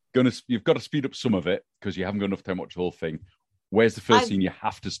you've got to speed up some of it because you haven't got enough time to watch the whole thing. Where's the first scene you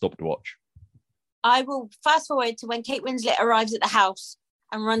have to stop to watch? I will fast forward to when Kate Winslet arrives at the house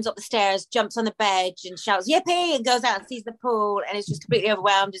and runs up the stairs, jumps on the bed and shouts "Yippee!" and goes out and sees the pool and is just completely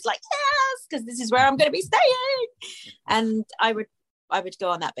overwhelmed. It's like, yes, because this is where I'm going to be staying. And I would go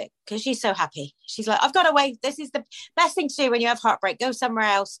on that bit because she's so happy. She's like, I've got away. This is the best thing to do when you have heartbreak. Go somewhere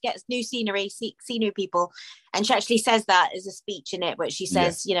else, get new scenery, see new people. And she actually says that as a speech in it, where she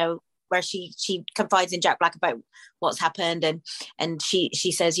says, where she confides in Jack Black about what's happened, and she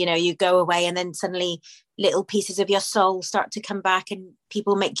says, you go away and then suddenly little pieces of your soul start to come back and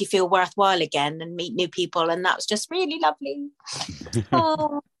people make you feel worthwhile again and meet new people, and that's just really lovely.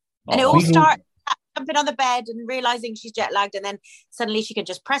 And it all starts jumping on the bed and realizing she's jet lagged, and then suddenly she can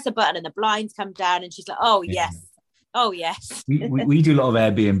just press a button and the blinds come down and she's like, oh yes. We do a lot of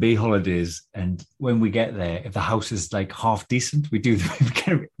Airbnb holidays, and when we get there, if the house is like half decent, we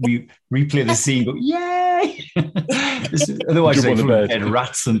replay the scene, go yay. Otherwise it's like full of dead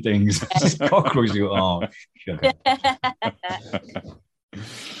rats and things. Just cockroaches.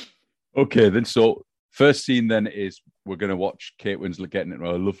 Okay, then so first scene then is we're going to watch Kate Winslet getting into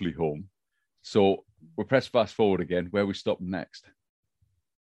a lovely home. So we'll press fast forward again. Where we stop next?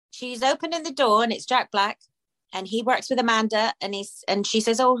 She's opening the door and it's Jack Black, and he works with Amanda, and she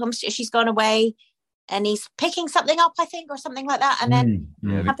says, she's gone away, and he's picking something up, I think, or something like that. And then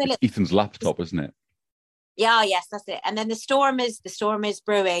Ethan's laptop, isn't it? Yeah, yes, that's it. And then the storm is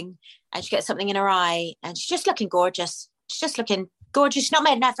brewing, and she gets something in her eye, and she's just looking gorgeous. She's not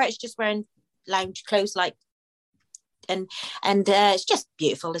made an effort. She's just wearing lounge clothes, and it's just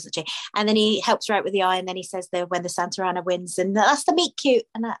beautiful, isn't she? And then he helps her out with the eye, and then he says when the Santa Ana wins, and that's the meet cute,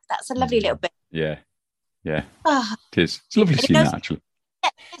 and that's a lovely little bit. Yeah. Yeah, Oh, it is. It's lovely and he seeing goes that, actually. in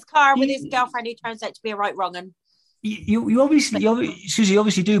his car with his girlfriend who turns out to be a right wrong un. You obviously, Susie,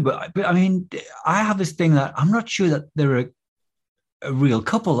 obviously do, but I mean, I have this thing that I'm not sure that they're a real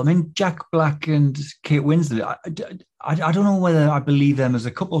couple. I mean, Jack Black and Kate Winslet. I don't know whether I believe them as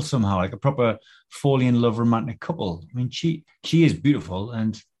a couple somehow, like a proper falling in love romantic couple. I mean, she is beautiful,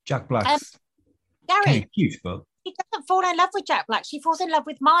 and Jack Black's kind Gary, of cute, but she doesn't fall in love with Jack Black. She falls in love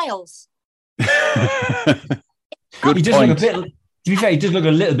with Miles. Good he does point. look a bit. To be fair, he does look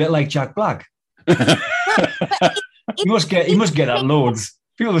a little bit like Jack Black. He must get that loads.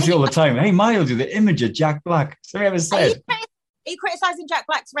 People say all the time, "Hey, Miles, you're the image of Jack Black." Somebody ever said? Are you criticising Jack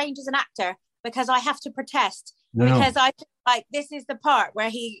Black's range as an actor? Because I have to protest. No. Because I feel like this is the part where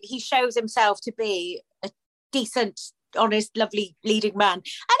he shows himself to be a decent, honest, lovely leading man, and he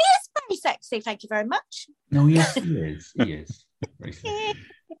is very sexy. Thank you very much. No, yes, he is. He is. Very sexy.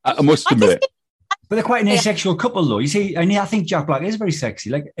 I must admit. But they're quite an asexual couple, though. You see, and I think Jack Black is very sexy.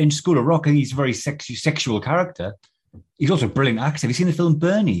 Like in School of Rock, he's a very sexual character. He's also a brilliant actor. Have you seen the film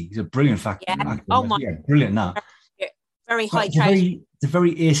Bernie? He's a brilliant actor. Oh my! Yeah, brilliant that. Very high it's a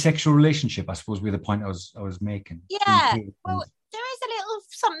very asexual relationship, I suppose, with the point I was making. Yeah. Well, there is a little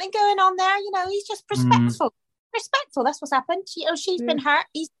something going on there. You know, he's just respectful. Respectful. That's what's happened. You know, she's been hurt.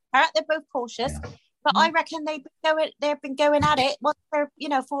 He's hurt. They're both cautious. Yeah. But I reckon they've been going at it. Once they're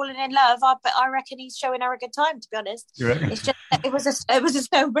falling in love. But I reckon he's showing her a good time. To be honest, it's just it was a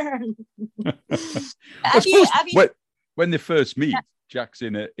slow burn. When they first meet, Jack's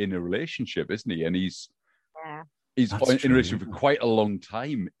in a relationship, isn't he? And he's in a relationship for quite a long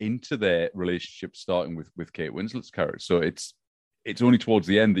time into their relationship, starting with Kate Winslet's character. So it's only towards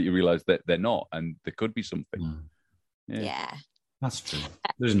the end that you realise that they're not, and there could be something. Yeah. That's true.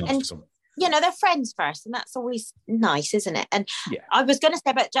 There's enough to come. You know, they're friends first, and that's always nice, isn't it? And I was going to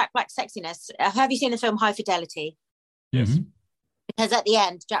say about Jack Black's sexiness. Have you seen the film High Fidelity? Yes. Because at the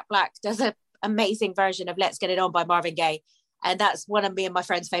end, Jack Black does an amazing version of "Let's Get It On" by Marvin Gaye, and that's one of me and my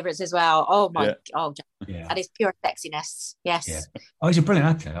friends' favourites as well. Oh my, that is pure sexiness. Yes. Yeah. Oh, he's a brilliant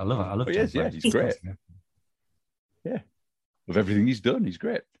actor. I love it. I love Jack Black. He's great. Yeah, of everything he's done, he's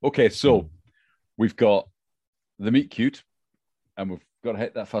great. Okay, so we've got the meet cute, and we've got to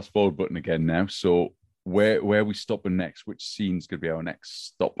hit that fast forward button again now. So where are we stopping next? Which scene's going to be our next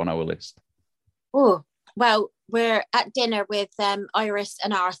stop on our list? Oh, well, we're at dinner with Iris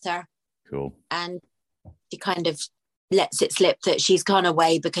and Arthur. Cool. And she kind of lets it slip that she's gone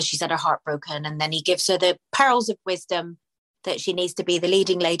away because she's had her heart broken. And then he gives her the pearls of wisdom that she needs to be the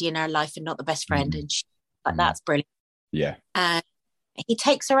leading lady in her life and not the best friend. And that's brilliant. Yeah. And he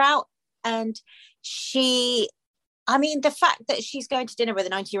takes her out, and the fact that she's going to dinner with a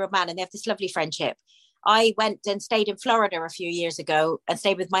 90-year-old man and they have this lovely friendship. I went and stayed in Florida a few years ago and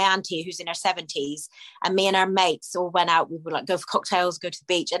stayed with my auntie who's in her 70s, and me and her mates all went out. We would like go for cocktails, go to the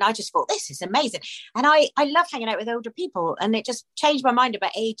beach, and I just thought, this is amazing. And I love hanging out with older people, and it just changed my mind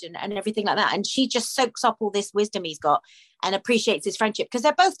about age and everything like that. And she just soaks up all this wisdom he's got and appreciates his friendship, because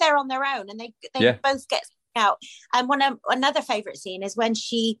they're both there on their own, and they both get out. And another favorite scene is when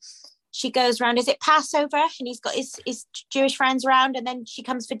she goes around, is it Passover? And he's got his Jewish friends around, and then she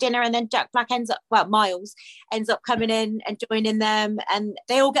comes for dinner, and then Miles ends up coming in and joining them, and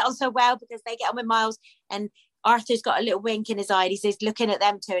they all get on so well because they get on with Miles, and Arthur's got a little wink in his eye, and he's looking at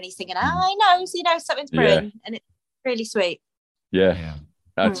them too, and he's thinking, I know, something's brewing, and it's really sweet. Yeah.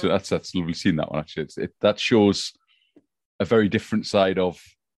 That's lovely seeing that one, actually. That shows a very different side of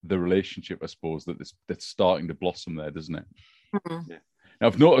the relationship, I suppose, that's starting to blossom there, doesn't it? Mm-hmm. Yeah. Now,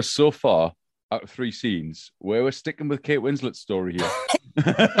 I've noticed so far, out of 3 scenes, where we're sticking with Kate Winslet's story here.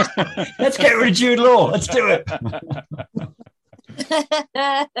 Let's get rid of Jude Law. Let's do it.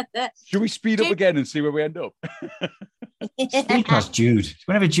 Should we speed up again and see where we end up? Speed past Jude.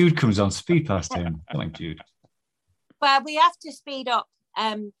 Whenever Jude comes on, speed past him. I like Jude. Well, we have to speed up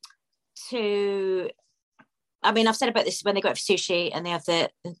I've said about this when they go out for sushi and they have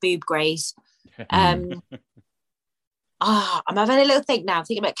the boob graze. I'm having a little think now. I'm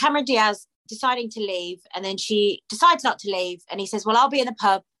thinking about Cameron Diaz deciding to leave, and then she decides not to leave, and he says, well, I'll be in the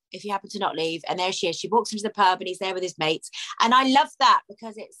pub if you happen to not leave. And there she is. She walks into the pub and he's there with his mates. And I love that,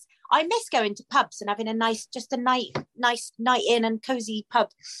 because I miss going to pubs and having a nice night in and cozy pub.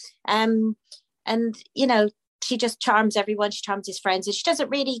 And, you know, she just charms everyone. She charms his friends, and she doesn't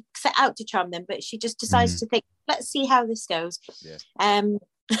really set out to charm them, but she just decides to think, let's see how this goes. Yeah.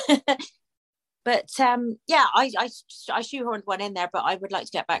 But I shoehorned one in there, but I would like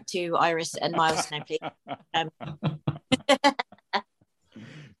to get back to Iris and Miles now, please.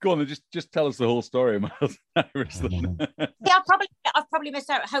 Go on, then just tell us the whole story of Miles and Iris. Yeah, I've probably probably missed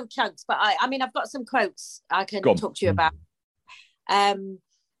out whole chunks, but I mean, I've got some quotes I can Go on. talk to you about.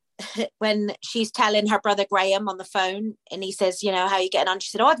 When she's telling her brother Graham on the phone, and he says, "You know, how are you getting on?" She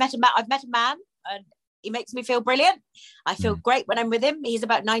said, "Oh, I've met a man, and he makes me feel brilliant. I feel great when I'm with him. He's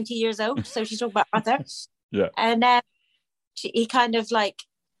about 90 years old." So she's talking about Arthur. Yeah. And he kind of like,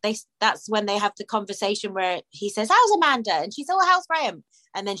 that's when they have the conversation where he says, "How's Amanda?" And she's, "Oh, how's Graham?"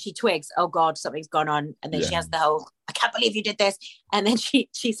 And then she twigs, "Oh God, something's gone on." And then she has the whole, "I can't believe you did this." And then she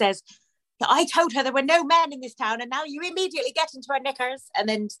says, "I told her there were no men in this town, and now you immediately get into her knickers." And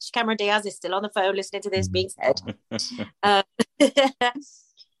then Cameron Diaz is still on the phone listening to this being said.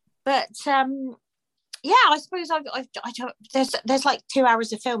 But yeah, I suppose there's like 2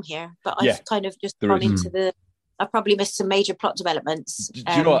 hours of film here, but I've kind of just gone into I've probably missed some major plot developments. Do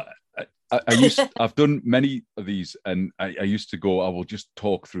you know what? I've done many of these, and I used to go, I will just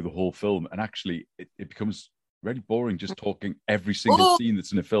talk through the whole film, and actually it becomes really boring just talking every single scene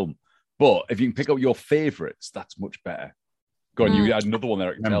that's in a film. But if you can pick up your favourites, that's much better. Go on, you had another one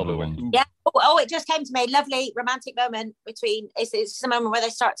there. I can tell. Yeah. Oh, it just came to me. Lovely romantic moment between. It's the moment where they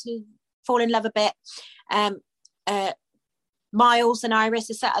start to fall in love a bit. Miles and Iris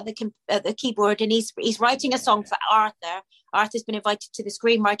are sat at the keyboard, and he's writing a song for Arthur. Arthur's been invited to the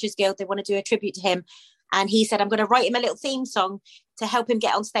Screenwriters Guild. They want to do a tribute to him, and he said, "I'm going to write him a little theme song to help him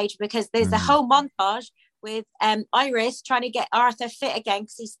get on stage," because there's a whole montage with Iris trying to get Arthur fit again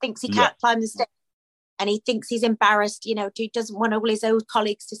because he thinks he can't climb the stairs, and he thinks he's embarrassed, you know, he doesn't want all his old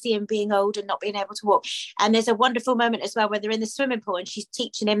colleagues to see him being old and not being able to walk. And there's a wonderful moment as well where they're in the swimming pool and she's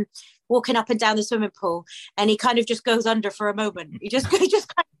teaching him walking up and down the swimming pool, and he kind of just goes under for a moment. He just kind of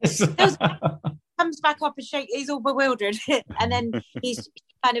goes, comes back up and shakes. He's all bewildered. And then he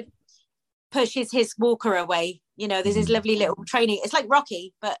kind of pushes his walker away. You know, there's his lovely little training. It's like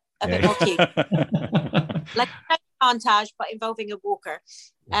Rocky, but a bit more cute. Like a montage, but involving a walker.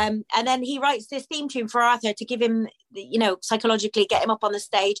 And then he writes this theme tune for Arthur to give him, you know, psychologically get him up on the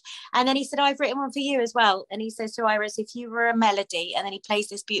stage. And then he said, "I've written one for you as well." And he says to Iris, "If you were a melody," and then he plays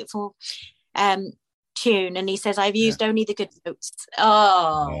this beautiful tune. And he says, "I've used only the good notes."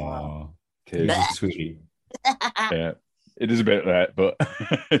 Oh, sweet. Yeah, it is a bit that, but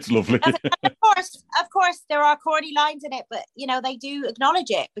it's lovely. Of course, there are corny lines in it, but you know they do acknowledge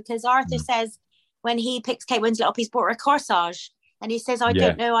it, because Arthur says when he picks Kate Winslet up, he's bought her a corsage, and he says, "I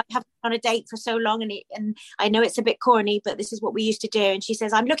don't know, I haven't been on a date for so long, and I know it's a bit corny, but this is what we used to do." And she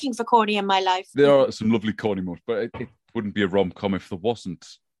says, "I'm looking for corny in my life." There are some lovely corny moments, but it wouldn't be a rom-com if there wasn't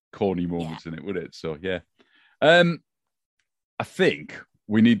corny moments in it, would it? So yeah, I think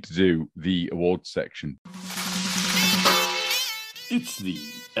we need to do the awards section. It's the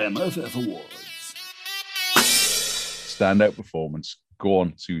MFF Awards. Standout performance. Go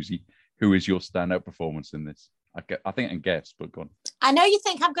on, Suzy. Who is your standout performance in this? I think I can guess, but go on. I know you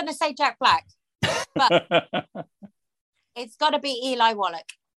think I'm going to say Jack Black, but it's got to be Eli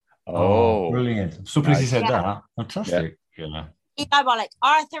Wallach. Oh, brilliant. I'm so pleased you said that. Fantastic. Yeah. Eli Wallach.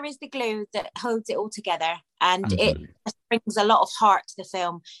 Arthur is the glue that holds it all together, and it brings a lot of heart to the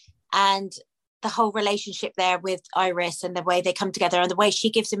film. And the whole relationship there with Iris, and the way they come together, and the way she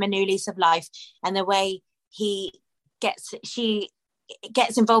gives him a new lease of life, and the way she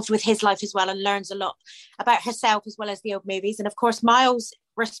gets involved with his life as well, and learns a lot about herself as well as the old movies. And of course, Miles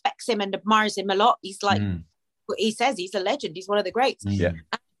respects him and admires him a lot. He's like, he says he's a legend. He's one of the greats. Yeah.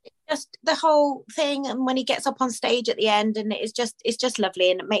 Just the whole thing, and when he gets up on stage at the end, and it's just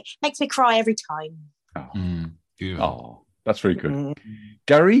lovely, and it makes me cry every time. Oh, that's very good.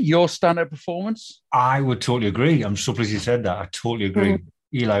 Gary, your standout performance? I would totally agree. I'm so pleased you said that. I totally agree.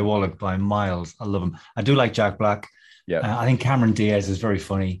 Eli Wallach by miles. I love him. I do like Jack Black. Yeah, I think Cameron Diaz is very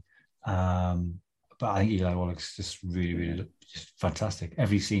funny, but I think Eli Wallach's just really, really just fantastic.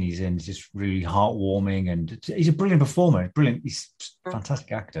 Every scene he's in is just really heartwarming, and he's a brilliant performer. Brilliant. He's a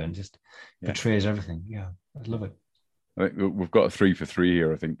fantastic actor, and just portrays everything. Yeah, I love it. I think we've got a 3 for 3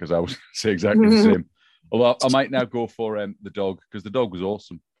 here, I think, because I was going to say exactly the same. Although I might now go for the dog, because the dog was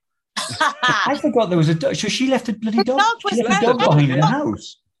awesome. I forgot there was a dog. So she left a bloody dog. She left a dog behind in the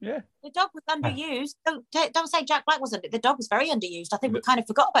house. Yeah, the dog was underused. Don't say Jack Black wasn't. The dog was very underused. I think we kind of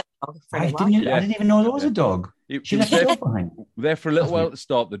forgot about the dog for a while. I didn't even know there was a dog. She left a dog behind. There for a little while at the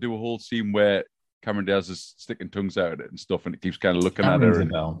start. They do a whole scene where Cameron Diaz is sticking tongues out at it and stuff, and it keeps kind of looking at her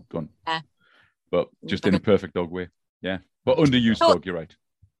and gone. But just in a perfect dog way. Yeah, but underused dog. You're right.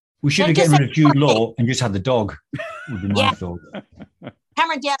 We should have gotten rid of Jude Law and just had the dog. Would be my thought.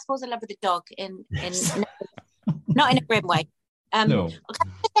 Cameron Diaz falls in love with the dog in not in a grim way. No. Can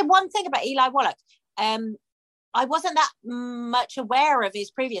I say one thing about Eli Wallach? I wasn't that much aware of his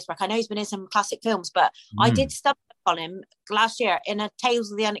previous work. I know he's been in some classic films, but I did stumble on him last year in a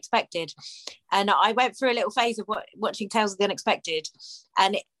Tales of the Unexpected, and I went through a little phase of watching Tales of the Unexpected,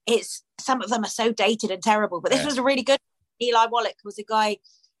 and it's some of them are so dated and terrible, but this was a really good. Eli Wallach was a guy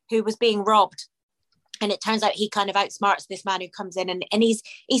who was being robbed, and it turns out he kind of outsmarts this man who comes in, and he's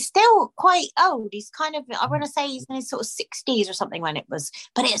still quite old. He's kind of, I want to say he's in his sort of 60s or something when it was,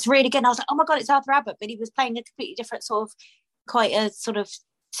 but it's really good. And I was like, oh my God, it's Arthur Abbott, but he was playing a completely different sort of, quite a sort of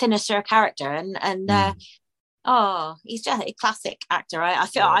sinister character. He's just a classic actor. I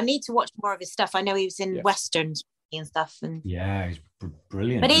feel I need to watch more of his stuff. I know he was in Westerns and stuff. And he's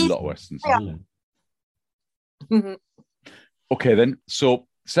brilliant. But a lot of Westerns. Mm-hmm. Okay, then. So,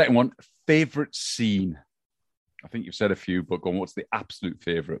 second one, favourite scene. I think you've said a few, but go on, what's the absolute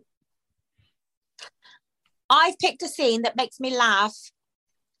favourite? I've picked a scene that makes me laugh,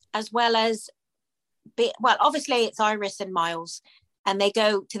 as well as, obviously it's Iris and Miles, and they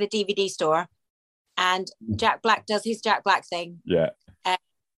go to the DVD store, and Jack Black does his Jack Black thing. Yeah.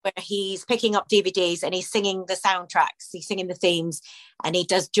 Where he's picking up DVDs and he's singing the soundtracks, he's singing the themes, and he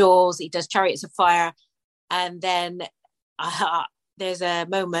does Jaws, he does Chariots of Fire, and then there's a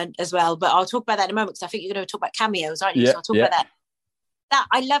moment as well, but I'll talk about that in a moment because I think you're going to talk about cameos, aren't you? So I'll talk about that.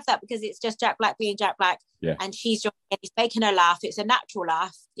 I love that because it's just Jack Black being Jack Black, and he's making her laugh. It's a natural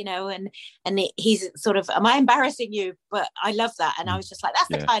laugh, and he's sort of, am I embarrassing you? But I love that, and I was just like, that's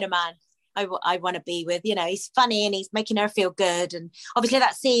the kind of man I want to be with. He's funny and he's making her feel good, and obviously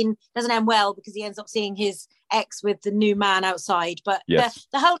that scene doesn't end well because he ends up seeing his ex with the new man outside. But the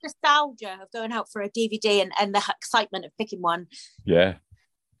whole nostalgia of going out for a DVD and the excitement of picking one. Yeah.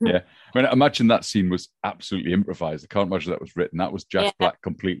 I mean, I imagine that scene was absolutely improvised. I can't imagine that was written. That was Jack Black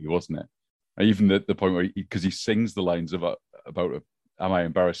completely, wasn't it? And even the point where because he sings the lines about am I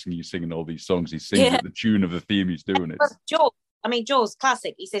embarrassing you singing all these songs? He sings at the tune of the theme he's doing it. Jaws,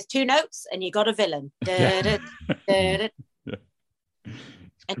 classic. He says 2 notes and you got a villain. And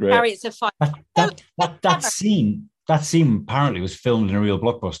Chariots of Fire. That scene apparently was filmed in a real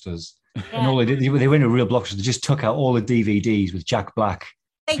Blockbusters. And all they did, they went to a real Blockbusters. They just took out all the DVDs with Jack Black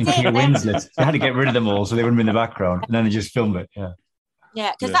and Kate Winslet. They had to get rid of them all so they wouldn't be in the background. And then they just filmed it.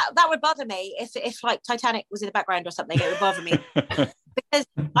 Yeah, because that would bother me if like Titanic was in the background or something. It would bother me because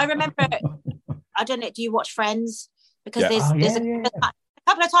I remember. I don't know. Do you watch Friends? Because there's a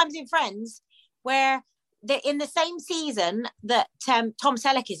couple of times in Friends where they're in the same season that Tom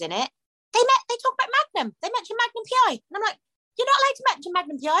Selleck is in it. They talk about Magnum. They mention Magnum PI, and I'm like, you're not allowed to mention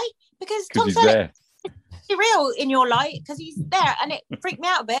Magnum PI because Tom Selleck is real in your light because he's there, and it freaked me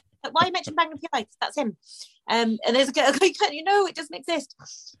out a bit. Like, why you mention Magnum PI? That's him. And there's a girl going, it doesn't exist.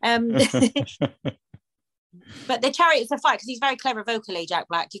 But the Chariots of Fire, because he's very clever vocally, Jack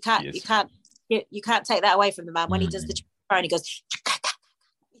Black. You can't take that away from the man when he does the fire and he goes,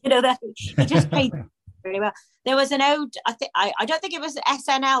 that he just played really well. There was an old, I don't think it was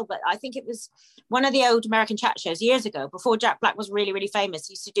SNL, but I think it was one of the old American chat shows years ago before Jack Black was really, really famous.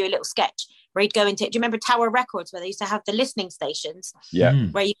 He used to do a little sketch where he'd go into it. Do you remember Tower Records where they used to have the listening stations? Yeah.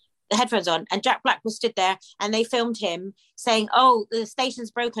 Where you the headphones on, and Jack Black was stood there and they filmed him saying, oh, the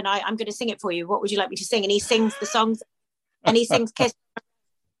station's broken, I'm going to sing it for you, what would you like me to sing? And he sings the songs, and he sings Kiss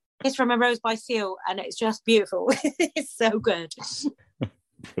from a Rose by Seal, and it's just beautiful. It's so good.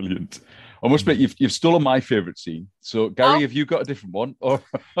 Brilliant. I must admit, you've stolen my favourite scene. So Gary, have you got a different one, or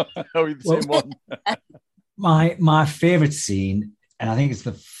are we the same one? My favourite scene, and I think it's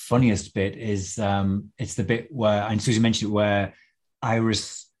the funniest bit, is it's the bit where, and Suzy mentioned it, where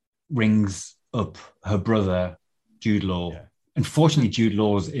Iris rings up her brother, Jude Law. Yeah. Unfortunately, Jude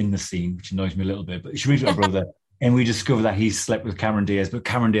Law's in the scene, which annoys me a little bit, but she rings up her brother, and we discover that he's slept with Cameron Diaz, but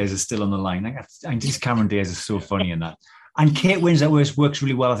Cameron Diaz is still on the line. I think Cameron Diaz is so funny in that. And Kate Winslet works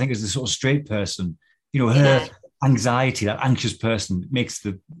really well, I think, as a sort of straight person. Her anxiety, that anxious person, makes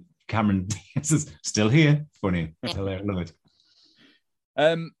the Cameron Diaz still here funny. I love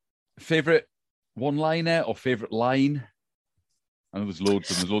it. Favourite one-liner or favourite line? I know there's loads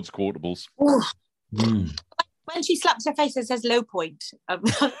of quotables. When she slaps her face and says low point, I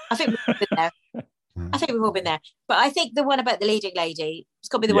think we've been there. I think we've all been there. But I think the one about the leading lady, it's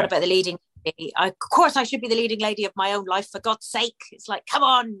got to be the one about the leading lady. Of course, I should be the leading lady of my own life, for God's sake. It's like, come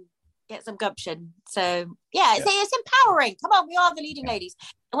on, get some gumption. So, it's empowering. Come on, we are the leading ladies.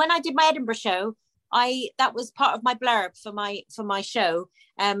 And when I did my Edinburgh show, that was part of my blurb for my show.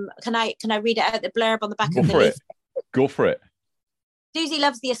 Can I read it out, the blurb on the back of the leaf? Go for it. Suzy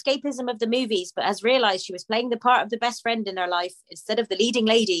loves the escapism of the movies, but has realised she was playing the part of the best friend in her life instead of the leading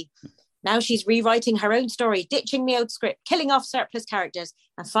lady. Now she's rewriting her own story, ditching the old script, killing off surplus characters,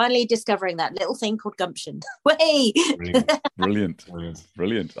 and finally discovering that little thing called gumption. Way! Brilliant.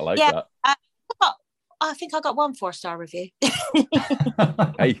 I like that. I think I got 1 4-star review.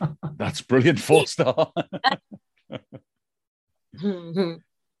 Hey, that's brilliant. 4-star.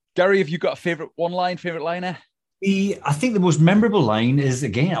 Gary, have you got a favorite liner? I think the most memorable line is,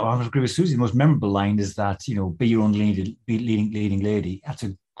 again, I agree with Suzy, the most memorable line is that, be your own leading lady. That's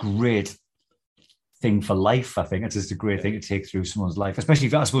a great thing for life. I think it's just a great thing to take through someone's life, especially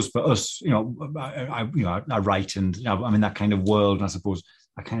if, I suppose, for us, I write and I'm in that kind of world. And I suppose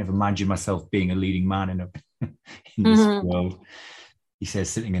I kind of imagine myself being a leading man in this world. He says,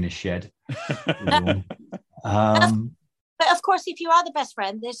 sitting in his shed. But of course, if you are the best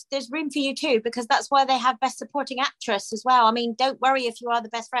friend, there's room for you too, because that's why they have best supporting actress as well. I mean, don't worry if you are the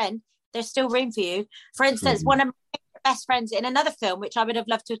best friend. There's still room for you. For instance, one of my best friends in another film, which I would have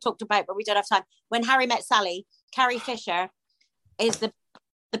loved to have talked about, but we don't have time. When Harry Met Sally, Carrie Fisher is the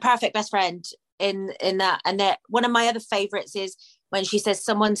perfect best friend in that. And one of my other favourites is when she says,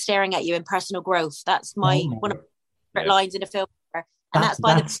 "Someone's staring at you in personal growth." That's one of my favorite lines in a film, and that's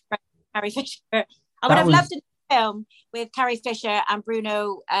by Carrie Fisher. I would have loved a film with Carrie Fisher and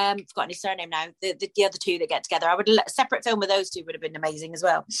Bruno. Forgotten his surname now. The other two that get together. A separate film with those two would have been amazing as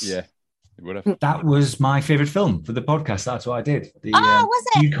well. Yeah. That was my favorite film for the podcast. That's what I did. Was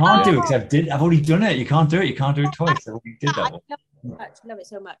it? You can't do it because I've already done it. You can't do it. You can't do it twice. I already did that one. I love it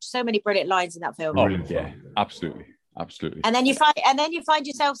so much. So many brilliant lines in that film. Oh yeah, absolutely. And then you find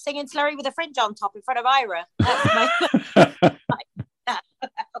yourself singing Slurry with a fringe on top in front of Ira. That's my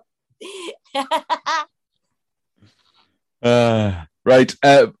right.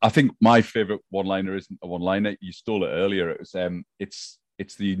 I think my favorite one-liner isn't a one-liner. You stole it earlier. It was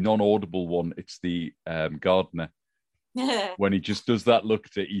it's the non-audible one. It's the gardener when he just does that look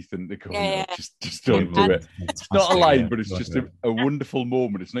to Ethan to go, just don't do it. It's not a line, but it's just a wonderful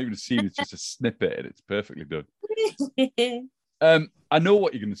moment. It's not even a scene, it's just a snippet, and it's perfectly done. I know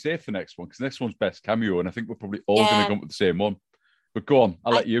what you're going to say for the next one, because the next one's best cameo, and I think we're probably all going to come up with the same one. But go on,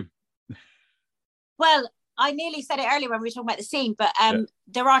 I'll let you. Well, I nearly said it earlier when we were talking about the scene, but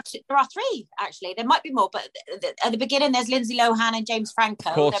there are 3 actually. There might be more, but at the beginning there's Lindsay Lohan and James Franco.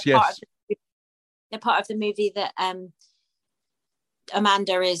 Of course, yes. They're part of the movie that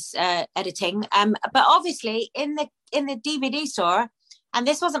Amanda is editing. But obviously in the DVD store, and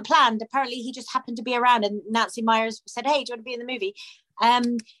this wasn't planned. Apparently, he just happened to be around, and Nancy Myers said, "Hey, do you want to be in the movie?"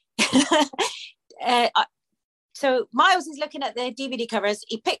 So Miles is looking at the DVD covers.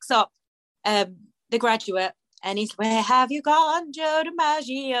 He picks up The Graduate, and he's, "Where have you gone, Joe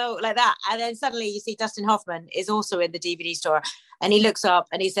DiMaggio?" Like that. And then suddenly you see Dustin Hoffman is also in the DVD store, and he looks up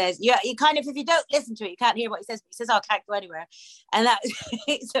and he says, "Yeah, you kind of, if you don't listen to it, you can't hear what he says." But he says, "Oh, I can't go anywhere." And that,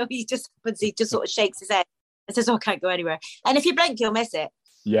 so he just sort of shakes his head and says, "Oh, I can't go anywhere." And if you blink, you'll miss it.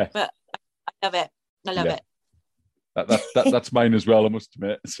 Yeah. But I love it. I love it. That's mine as well, I must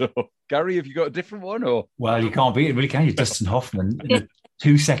admit. So, Gary, have you got a different one? Or well, you can't beat it, really, can you? Dustin Hoffman in a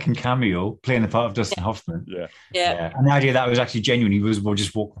 2-second cameo playing the part of Dustin Hoffman. Yeah. And the idea that was actually genuine. He was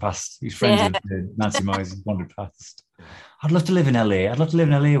just walking past. He's friends with Nancy Myers. He wandered past. I'd love to live in LA.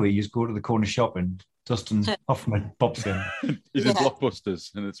 Where you just go to the corner shop and Dustin Hoffman pops in. He's in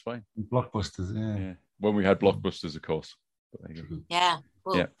Blockbusters, and it's fine. Blockbusters, yeah. When we had Blockbusters, of course. Yeah.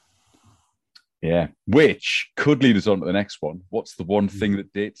 Cool. Yeah. Which could lead us on to the next one. What's the one thing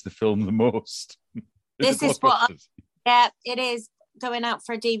that dates the film the most? This is what. It is going out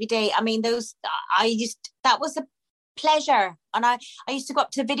for a DVD. I mean, that was a pleasure. And I used to go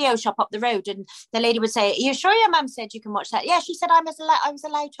up to the video shop up the road, and the lady would say, "Are you sure your mum said you can watch that?" "Yeah, she said I was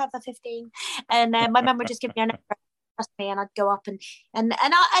allowed to have the 15." And my mum would just give me a number, trust me, and I'd go up and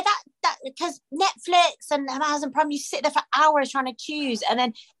that because Netflix and Amazon Prime, you sit there for hours trying to choose, and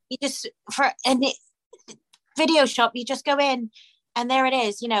then you just video shop, you just go in and there it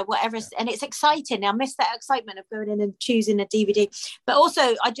is, whatever, and it's exciting. I miss that excitement of going in and choosing a DVD. But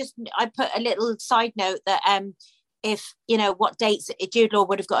also I put a little side note that if what dates, Jude Law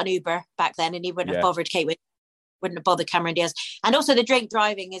would have got an Uber back then, and he wouldn't have bothered Kate, wouldn't have bothered Cameron Diaz. And also the drink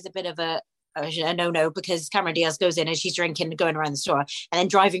driving is a bit of a no, because Cameron Diaz goes in and she's drinking and going around the store and then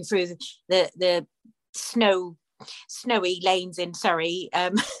driving through the snowy lanes in Surrey.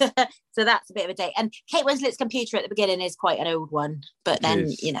 So that's a bit of a date. And Kate Winslet's computer at the beginning is quite an old one, but then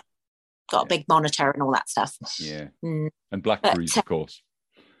got a big monitor and all that stuff. Yeah. And Blackberries, of course.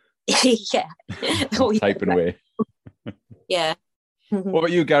 Yeah. Typing away. Yeah. What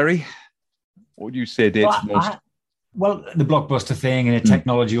about you, Gary? What would you say dates most? Well, the Blockbuster thing and the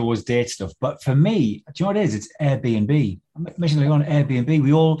technology always dates stuff. But for me, do you know what it is? It's Airbnb. I mentioned on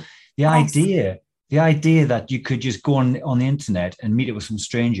Airbnb. The idea that you could just go on the internet and meet up with some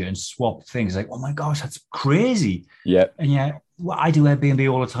stranger and swap things, like, oh my gosh, that's crazy. Yeah. And well, I do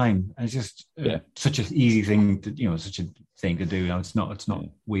Airbnb all the time, and it's just Yeah. such an easy thing to, such a thing to do. It's not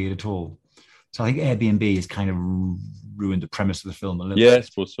weird at all. So I think Airbnb has kind of ruined the premise of the film a little Yeah, I bit.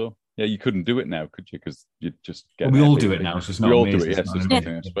 suppose so. Yeah, you couldn't do it now, could you? Because you just get. Well, we all do it now, so it's not We all amazing. do it. Yes, It's it's not nothing.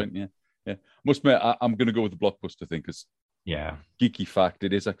 amazing. That's fine. Yeah, yeah. Must admit, I'm going to go with the Blockbuster thing because Yeah. geeky fact,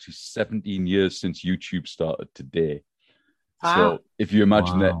 it is actually 17 years since YouTube started today. Wow. So if you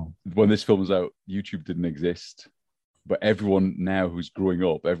imagine Wow. that when this film was out, YouTube didn't exist, but everyone now who's growing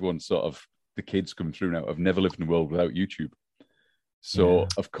up, everyone sort of the kids coming through now have never lived in a world without YouTube. So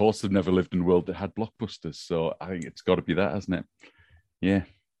of course they've never lived in a world that had blockbusters. So I think it's got to be that, hasn't it? Yeah,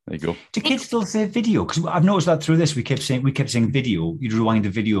 there you go. Do kids still say video? Because I've noticed that through this, we kept saying video. You'd rewind the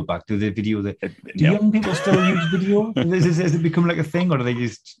video back to the video. Do No. young people still use video? Has it become like a thing, or do they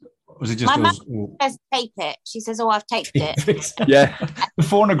just? Or is it just My those? mum says tape it. She says, "Oh, I've taped it." Yeah, The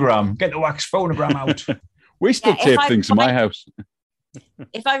phonogram. Get the wax phonogram out. we still Yeah, if tape I things in my rewind- house.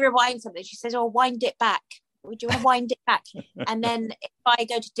 If I rewind something, she says, "Oh, wind it back. Would you want to wind it back?" And then if I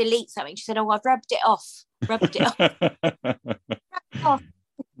go to delete something, she said, "Oh, I've rubbed it off. Rubbed it off."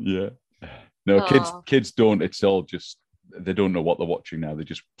 Yeah. No, Oh. kids don't. It's all just they don't know what they're watching now. They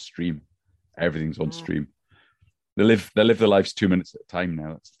just stream. Everything's on stream. They live their lives 2 minutes at a time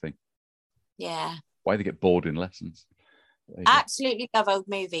now. That's the thing. Yeah. Why they get bored in lessons. There you go. Absolutely love old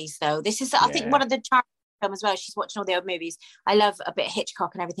movies, though. This is, I think, Yeah. one of the charms of the film as well. She's watching all the old movies. I love a bit of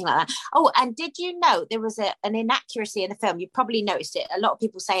Hitchcock and everything like that. Oh, and did you know there was an inaccuracy in the film? You probably noticed it. A lot of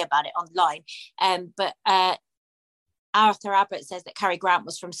people say about it online. But Arthur Abbott says that Cary Grant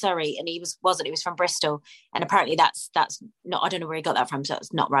was from Surrey, and he wasn't. He was from Bristol, and apparently that's not. I don't know where he got that from, so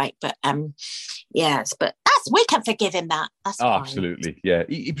that's not right. But yes, but we can forgive him that. That's fine. Absolutely. Yeah.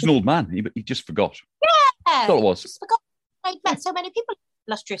 He was an old man. He just forgot. Yeah, That's all it was. just forgot. I met so many people.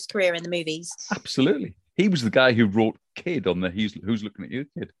 Illustrious career in the movies. Absolutely. He was the guy who wrote Kid on the Who's Looking at You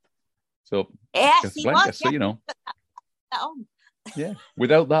Kid. So Yes, he was. So, Yeah, that on. yeah.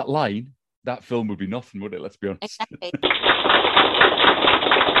 Without that line, that film would be nothing, would it? Let's be honest. Exactly.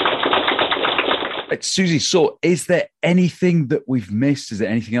 Right, Suzy, so is there anything that we've missed? Is there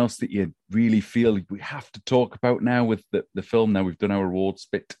anything else that you really feel we have to talk about now with the film? Now we've done our awards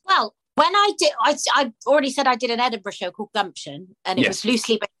bit. Well, when I did, I already said I did an Edinburgh show called Gumption, and it was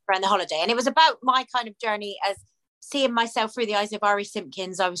loosely based around the holiday, and it was about my kind of journey as seeing myself through the eyes of Ari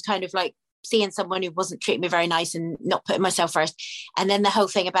Simpkins. I was kind of like seeing someone who wasn't treating me very nice and not putting myself first, and then the whole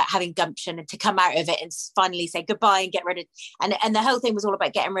thing about having gumption and to come out of it and finally say goodbye and get rid of, and the whole thing was all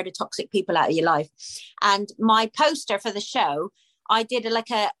about getting rid of toxic people out of your life. And my poster for the show, I did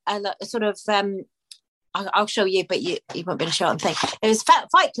a sort of I'll show you, but you won't be able to show it on the thing. It was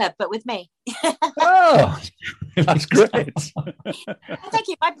Fight Club, but with me. Oh, that's great. Thank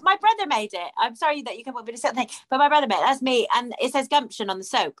you. My brother made it. I'm sorry that you can't be to say the thing, but my brother made it. That's me, and it says Gumption on the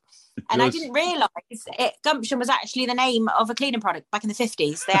soap. And I didn't realise Gumption was actually the name of a cleaning product back in the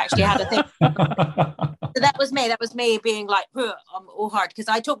 50s. They actually had a thing. So that was me. That was me being like, I'm all hard, because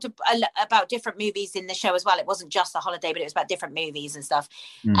I talked about different movies in the show as well. It wasn't just The Holiday, but it was about different movies and stuff.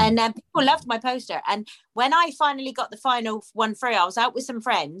 And people loved my poster. And when I finally got the final one through, I was out with some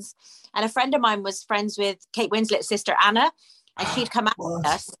friends, and a friend of mine was friends with Kate Winslet's sister Anna, and she'd come out with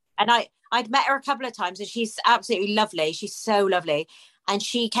us. And I'd met her a couple of times, and she's absolutely lovely. She's so lovely. And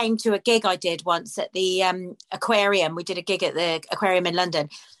she came to a gig I did once at the aquarium. We did a gig at the aquarium in London.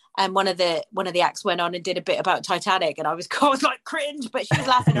 And one of the acts went on and did a bit about Titanic, and I was like cringe, but she was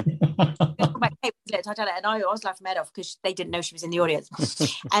laughing about Titanic, and I was laughing my head off because they didn't know she was in the audience.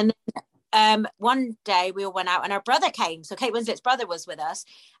 And one day we all went out, and our brother came. So Kate Winslet's brother was with us,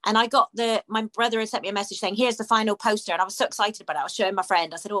 and my brother had sent me a message saying, "Here's the final poster," and I was so excited about it. I was showing my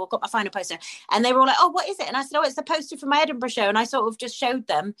friend. I said, "Oh, I've got my final poster," and they were all like, "Oh, what is it?" And I said, "Oh, it's the poster for my Edinburgh show," and I sort of just showed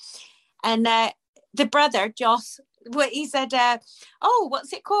them, and the brother Joss, he said, "Oh,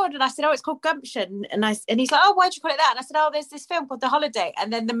 what's it called?" And I said, "Oh, it's called Gumption." And he's like, "Oh, why'd you call it that?" And I said, "Oh, there's this film called The Holiday."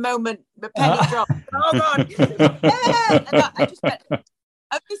 And then the moment the penny dropped, oh God, yeah! And I just went,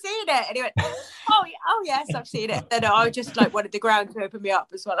 "Have you seen it?" And he went, "Oh yes, I've seen it." Then I just like wanted the ground to open me up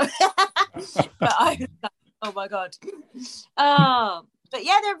as well. But I was like, oh my God. Oh, but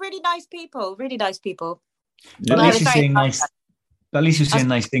yeah, they're really nice people. Really nice people. At least you're saying nice. At least you're saying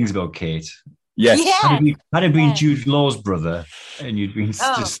nice things about Kate. Yes. Yeah. Had it been Jude Law's brother, and you'd been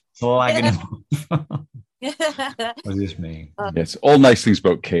just slagging him. What does this mean? Yes, all nice things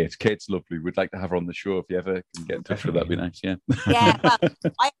about Kate. Kate's lovely. We'd like to have her on the show. If you ever can get in touch with her, that'd be nice. Yeah. Yeah, well,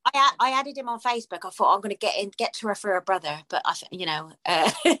 I added him on Facebook. I thought I'm going to get to her for her brother, but he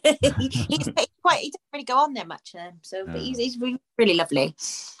doesn't really go on there much. But he's really, really lovely.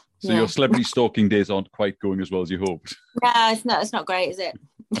 So your celebrity stalking days aren't quite going as well as you hoped. No, it's not. It's not great, is it?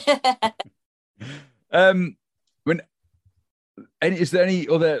 Is there any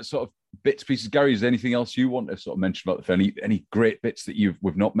other sort of bits, pieces, Gary? Is there anything else you want to sort of mention about the film? Any great bits that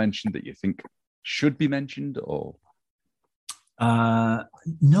we've not mentioned that you think should be mentioned, or?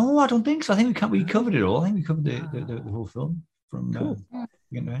 No, I don't think so. I think we covered it all. I think we covered the whole film from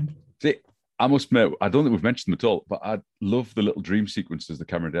beginning to end. See, I must admit, I don't think we've mentioned them at all, but I love the little dream sequences that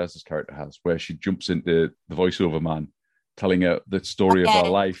Cameron Diaz's character has, where she jumps into the voiceover man, telling her the story of her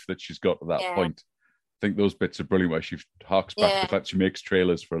life that she's got at that point. I think those bits are brilliant, where she harks back to the fact she makes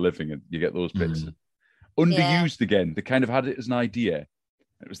trailers for a living, and you get those bits. Underused again. They kind of had it as an idea.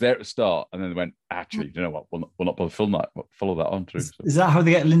 It was there at the start, and then they went, actually, you know what? We'll not bother follow that on through. Is that how they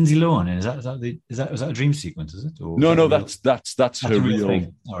get Lindsay Lohan in? Was that a dream sequence? Is it? Or no, that's her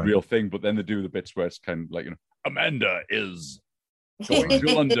real thing. But then they do the bits where it's kind of like, Amanda is going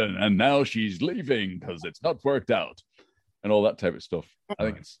to London, and now she's leaving because it's not worked out, and all that type of stuff. I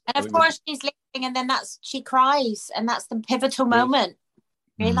think it's. And of course, she's leaving, and then she cries, and that's the pivotal moment.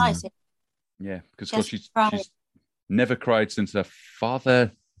 Realizing. Yeah, because she's never cried since her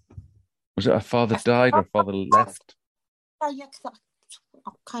father. Was it her father died or her father left? I'm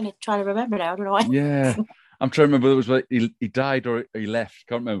kind of trying to remember now. I don't know why. Yeah, I'm trying to remember. It was like he died or he left.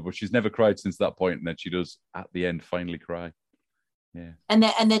 Can't remember. But she's never cried since that point, and then she does at the end finally cry. Yeah. And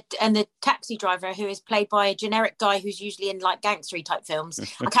the taxi driver, who is played by a generic guy who's usually in like gangstery type films.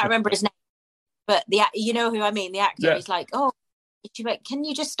 I can't remember his name, but you know who I mean. The actor is like, oh. She went, can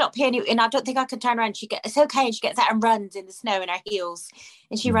you just stop here? And I don't think I can turn around. It's okay. And she gets out and runs in the snow in her heels.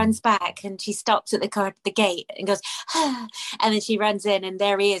 And she runs back and she stops at the gate and goes, ah. And then she runs in and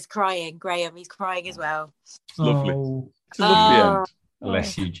there he is crying. Graham, he's crying as well. It's lovely. It's a lovely end.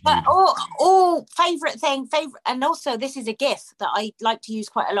 Bless you, Jude. But favourite thing, and also this is a gif that I like to use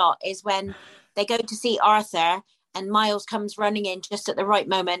quite a lot, is when they go to see Arthur and Miles comes running in just at the right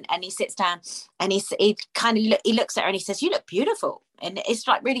moment, and he sits down and he looks at her and he says, "You look beautiful," and it's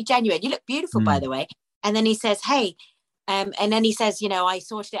like really genuine. "You look beautiful, by the way." And then he says, "Hey," and then he says, "I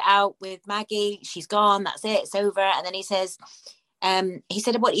sorted it out with Maggie. She's gone. That's it. It's over." And then he said,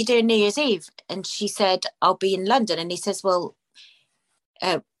 "What are you doing New Year's Eve?" And she said, "I'll be in London." And he says, "Well,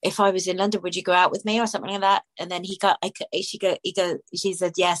 if I was in London, would you go out with me?" or something like that. And then she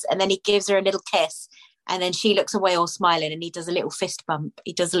said yes. And then he gives her a little kiss. And then she looks away all smiling, and he does a little fist bump.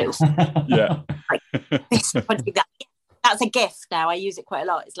 He does a little fist bump. That's a gif now. I use it quite a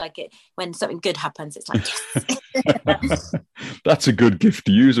lot. It's like when something good happens, it's like, yes. That's a good gift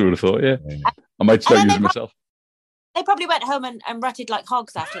to use, I would have thought, yeah. I might start using myself. They probably went home and rutted like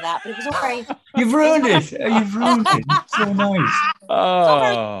hogs after that, but it was all very... You've ruined it. You've ruined it. So nice.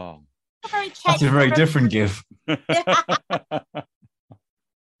 Oh. That's a very different gif.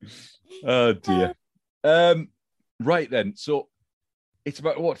 Oh, dear. Right then, so it's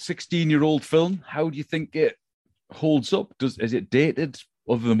about 16-year-old film. How do you think it holds up? Is it dated,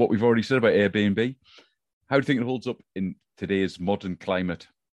 other than what we've already said about Airbnb? How do you think it holds up in today's modern climate?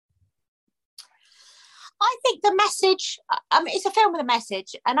 I think the message, it's a film with a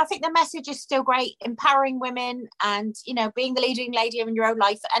message, and I think the message is still great, empowering women and, being the leading lady in your own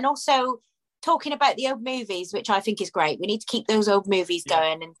life, and also talking about the old movies, which I think is great. We need to keep those old movies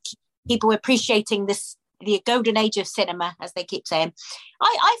going and keep people appreciating the golden age of cinema, as they keep saying.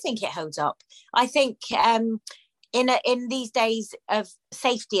 I think it holds up. I think in these days of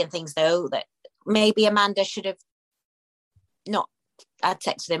safety and things, though, that maybe Amanda should have not had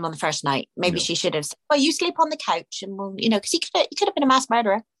sex with him on the first night. Maybe she should have said, "Well, you sleep on the couch," and we'll, because he could have been a mass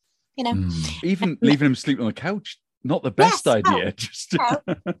murderer, Even leaving him sleep on the couch, not the best idea.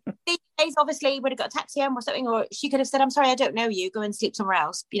 These days, obviously, would have got a taxi home or something, or she could have said, "I'm sorry, I don't know you. Go and sleep somewhere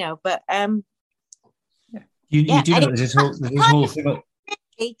else." But you do know this whole thing.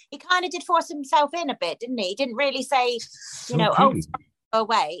 He kind of did force himself in a bit, didn't he? He didn't really say, "Oh, sorry, go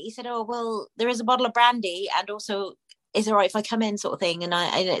away." He said, "Oh, well, there is a bottle of brandy, and also, is it all right if I come in," sort of thing. And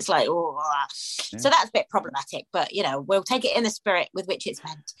it's like, so that's a bit problematic, but we'll take it in the spirit with which it's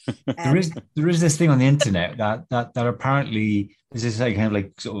meant. There is this thing on the internet that apparently there's this kind of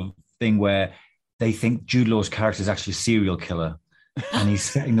like sort of thing where they think Jude Law's character is actually a serial killer, and he's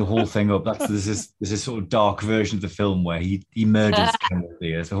setting the whole thing up. There's this sort of dark version of the film where he murders Cameron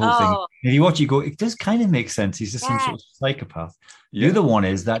Diaz. The whole thing. If you watch, you go, it does kind of make sense. He's just some sort of psychopath. The other one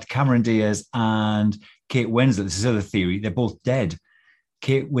is that Cameron Diaz and Kate Winslet, this is another theory, they're both dead.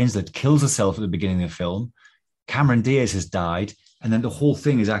 Kate Winslet kills herself at the beginning of the film. Cameron Diaz has died. And then the whole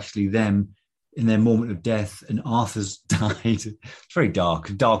thing is actually them in their moment of death, and Arthur's died. It's very dark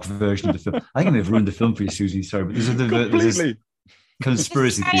version of the film. I think I may have ruined the film for you, Suzy. Sorry, but there's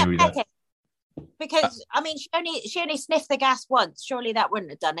conspiracy theory. That. Because I mean, she only sniffed the gas once. Surely that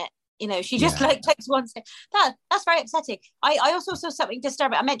wouldn't have done it. You know, she just takes one step. That's very upsetting. I also saw something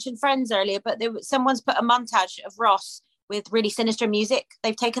disturbing. I mentioned Friends earlier, but someone's put a montage of Ross with really sinister music.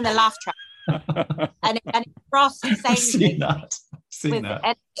 They've taken the laugh track, and Ross saying that.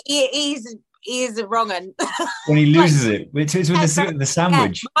 And he is wrong. And when he loses it, it's with the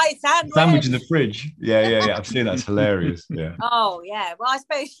sandwich. My sandwich in the fridge. Yeah. I've seen that. It's hilarious. Yeah. Oh yeah. Well, I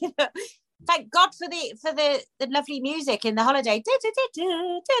suppose. Thank God for the lovely music in the holiday.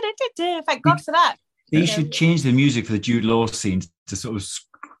 Thank God for that. They should change the music for the Jude Law scenes to sort of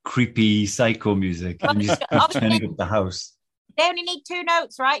creepy psycho music and just turning up the house. They only need 2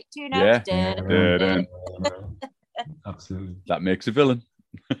 notes, right? 2 notes. Yeah. Absolutely. That makes a villain.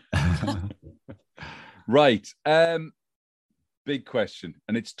 Right. Big question,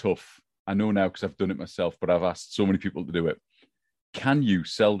 and it's tough. I know now because I've done it myself, but I've asked so many people to do it. Can you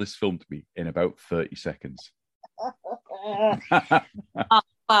sell this film to me in about 30 seconds?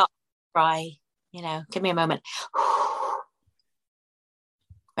 Well, try. You know, give me a moment.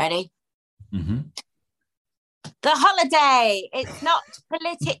 Ready? Mm-hmm. The Holiday. It's not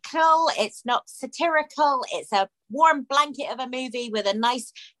political. It's not satirical. It's a warm blanket of a movie with a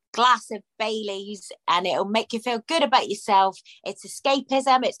nice glass of Baileys, and it'll make you feel good about yourself. It's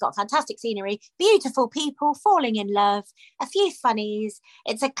escapism. It's got fantastic scenery, beautiful people falling in love, a few funnies.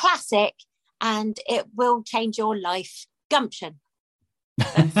 It's a classic, and it will change your life. Gumption.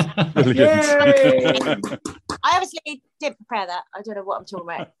 Brilliant. I obviously didn't prepare that. I don't know what I'm talking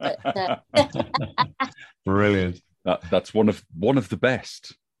about. But, Brilliant. That's one of the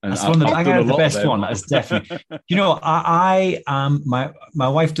best. And that's I got the best one. That's definitely. You know, I my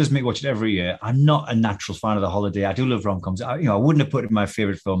wife does make watch it every year. I'm not a natural fan of The Holiday. I do love rom-coms. I wouldn't have put it in my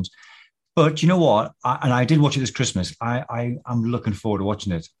favorite films. But you know what? I did watch it this Christmas. I'm looking forward to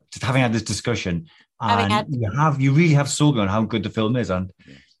watching it. Just having had this discussion, and you really have sold me on how good the film is, and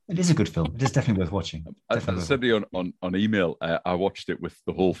it is a good film. It is definitely worth watching. As I said to you on email, I watched it with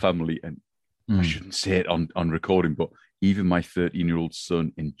the whole family, and I shouldn't say it on recording, but even my 13-year-old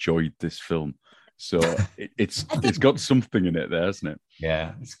son enjoyed this film. So it's got something in it there, hasn't it?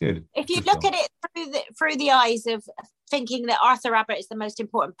 Yeah, it's good. If you look at it through the eyes of thinking that Arthur Abbott is the most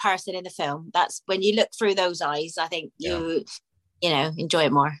important person in the film, that's when you look through those eyes, I think you enjoy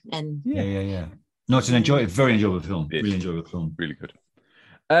it more. And yeah. No, it's a very enjoyable film. Really enjoyable film. Really good.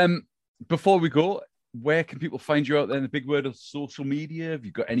 Before we go, where can people find you out there in the big world of social media? Have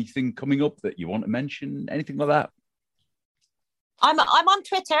you got anything coming up that you want to mention? Anything like that? I'm on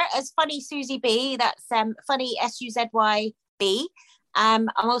Twitter as Funny Suzy B. That's Funny SUZYB. I'm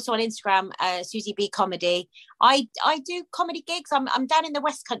also on Instagram, Suzy B Comedy. I do comedy gigs. I'm down in the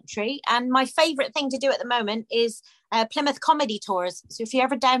West Country, and my favourite thing to do at the moment is Plymouth Comedy Tours. So if you're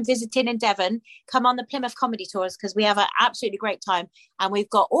ever down visiting in Devon, come on the Plymouth Comedy Tours, because we have an absolutely great time, and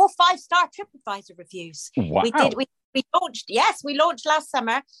we've got all 5-star TripAdvisor reviews. Wow. We launched last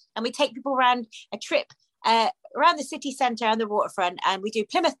summer, and we take people around a trip around the city centre and the waterfront, and we do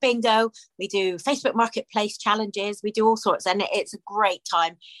Plymouth Bingo, we do Facebook Marketplace challenges, we do all sorts, and it's a great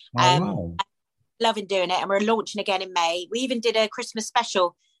time. Wow. Loving doing it, and we're launching again in May. We even did a Christmas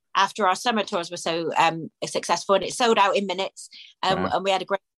special after our summer tours were so successful, and it sold out in minutes. And we had a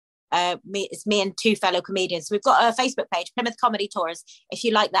great it's me and 2 fellow comedians. We've got a Facebook page, Plymouth Comedy Tours. If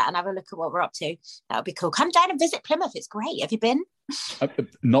you like that and have a look at what we're up to, that would be cool. Come down and visit Plymouth. It's great. Have you been?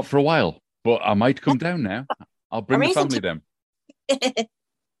 Not for a while, but I might come down now. I'll bring the family down.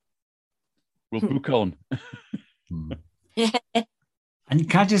 We'll book on. And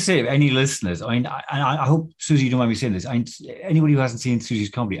can I just say, any listeners, I hope, Suzy, you don't mind me saying this, anybody who hasn't seen Suzy's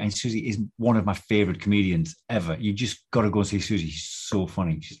comedy, Suzy is one of my favourite comedians ever. You just got to go and see Suzy. She's so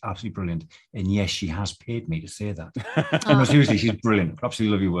funny. She's absolutely brilliant. And yes, she has paid me to say that. No, seriously, she's brilliant.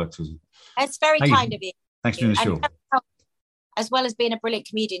 Absolutely love your work, Suzy. It's very kind of you. Thanks for doing the show. As well as being a brilliant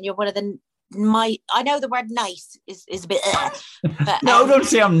comedian, you're one of I know the word nice is a bit but no, don't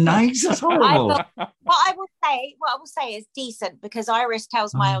say I'm nice. That's horrible. What I will say is decent, because Iris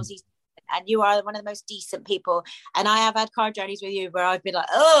tells Miles he's, and you are one of the most decent people. And I have had car journeys with you where I've been like,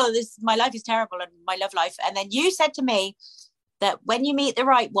 my life is terrible and my love life. And then you said to me that when you meet the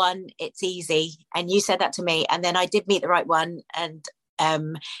right one, it's easy. And you said that to me. And then I did meet the right one. And I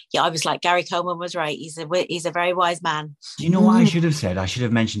was like, Gary Coleman was right. He's a very wise man. Do you know what I should have said? I should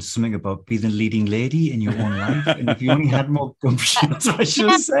have mentioned something about being the leading lady in your own life. And if you only had more gumption, that's what I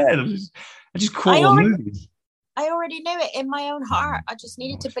should have said. I just quote all movies. I already knew it in my own heart. I just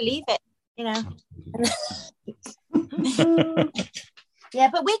needed to believe it, Yeah,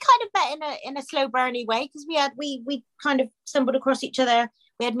 but we kind of met in a slow burny way because we kind of stumbled across each other.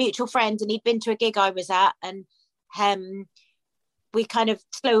 We had mutual friends, and he'd been to a gig I was at, and we kind of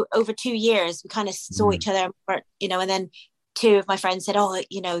over 2 years we kind of saw each other, and then two of my friends said, "Oh, do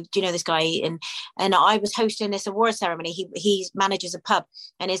you know this guy?" And I was hosting this award ceremony. He manages a pub,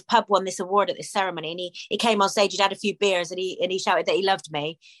 and his pub won this award at this ceremony. And he came on stage. He'd had a few beers, and he shouted that he loved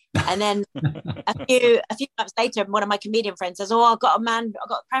me. And then a few months later, one of my comedian friends says, "Oh, I've got a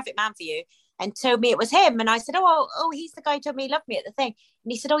perfect man for you," and told me it was him. And I said, "Oh, he's the guy who told me he loved me at the thing."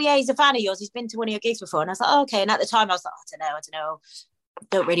 And he said, "Oh yeah, he's a fan of yours. He's been to one of your gigs before." And I was like, "Oh, okay." And at the time, I was like, I don't know,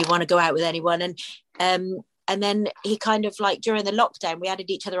 don't really want to go out with anyone. And then he kind of like during the lockdown, we added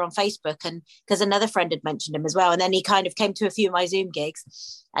each other on Facebook, and because another friend had mentioned him as well. And then he kind of came to a few of my Zoom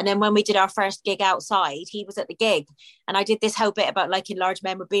gigs. And then when we did our first gig outside, he was at the gig, and I did this whole bit about liking large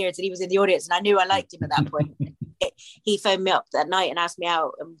men with beards, and he was in the audience, and I knew I liked him at that point. He phoned me up that night and asked me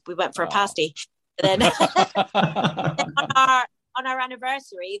out, and we went for a pasty. And then on our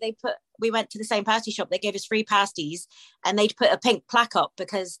anniversary, we went to the same pasty shop. They gave us free pasties, and they'd put a pink plaque up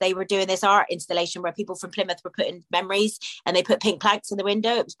because they were doing this art installation where people from Plymouth were putting memories, and they put pink plaques in the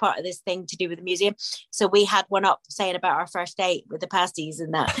window. It was part of this thing to do with the museum. So we had one up saying about our first date with the pasties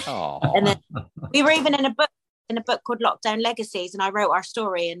and that. Aww. And then we were even in a book called Lockdown Legacies, and I wrote our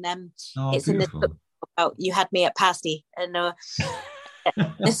story, and it's beautiful. In this book about You Had Me at Pasty. And my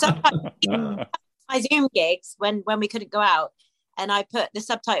Zoom gigs when we couldn't go out, and I put the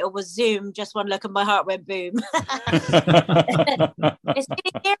subtitle was Zoom, just one look and my heart went boom. It's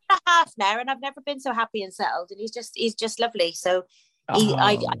been a year and a half now, and I've never been so happy and settled, and he's just lovely. So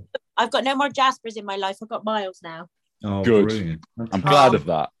I've got no more Jaspers in my life. I've got Miles now. Oh, good. Brilliant. I'm glad of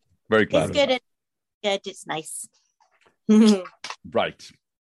that. Very glad. It's good. Good. It's nice. Right.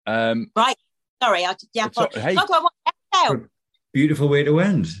 Right. Sorry. Hey. Beautiful way to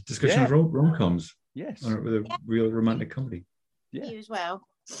end. Discussion of rom-coms. Yes. With a real romantic comedy. Yeah. You as well.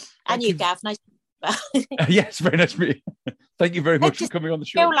 And you, Gav. Nice. Yes, very nice to meet you. Thank you very much for coming on the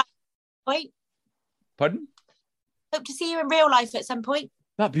show. Pardon? Hope to see you in real life at some point.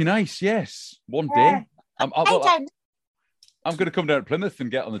 That'd be nice, yes. One day. I'm going to come down to Plymouth and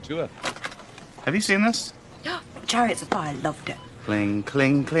get on the tour. Have you seen this? Chariots of Fire, loved it. Cling,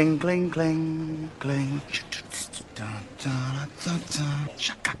 cling, cling, cling, cling, cling.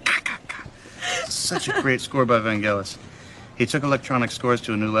 Such a great score by Vangelis. He took electronic scores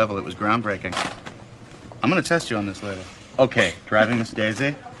to a new level. It was groundbreaking. I'm going to test you on this later. Okay, Driving Miss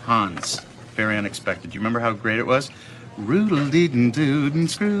Daisy, Hans. Very unexpected. Do you remember how great it was? Roodle-dee-doo,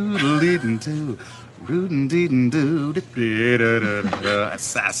 scroodle-dee-doo, roodle-dee-doo,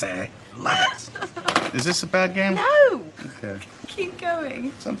 sassy. Love it. Is this a bad game? No. Okay. Keep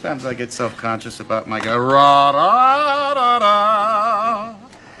going. Sometimes I get self-conscious about my ra-da-da-da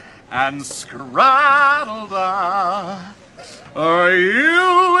and scraddle-da. Are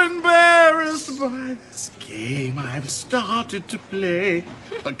you embarrassed by this game I've started to play?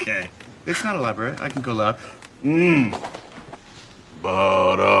 Okay. It's not elaborate. I can go loud.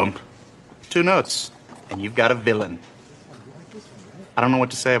 Ba-dum. 2 notes, and you've got a villain. I don't know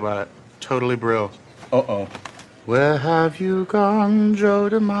what to say about it. Totally brill. Uh-oh. Where have you gone, Joe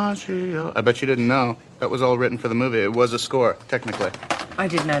DiMaggio? I bet you didn't know. That was all written for the movie. It was a score, technically. I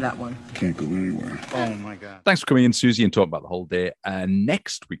did know that one. Can't go anywhere. Oh, my God. Thanks for coming in, Suzy, and talking about the whole day.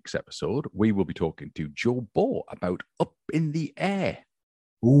 Next week's episode, we will be talking to Joe Bohr about Up in the Air.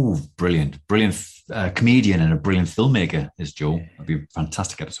 Ooh, brilliant. Brilliant comedian and a brilliant filmmaker is Joe. That'd be a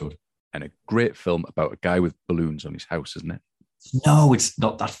fantastic episode. And a great film about a guy with balloons on his house, isn't it? No, it's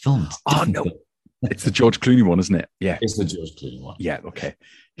not that film. Oh, no. It's the George Clooney one, isn't it? Yeah. It's the George Clooney one. Yeah, okay.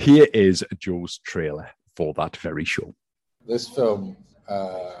 Here is Joe's trailer for that very show. This film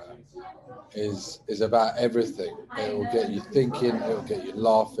is about everything. It will get you thinking, it will get you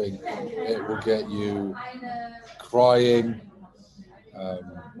laughing, it will get you crying.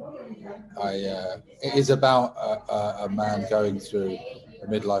 It is about a man going through a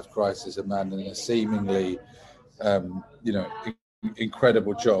midlife crisis, a man in a seemingly,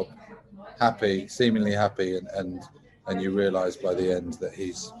 incredible job, seemingly happy, and you realise by the end that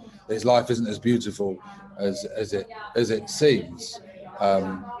his life isn't as beautiful as it seems.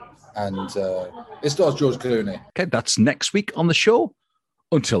 It stars George Clooney. Okay, that's next week on the show.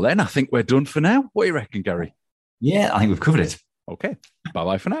 Until then, I think we're done for now. What do you reckon, Gary? Yeah, I think we've covered it. Okay,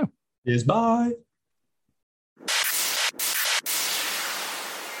 bye-bye for now. Yes, bye.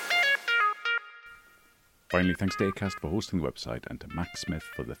 Finally, thanks to Acast for hosting the website and to Max Smith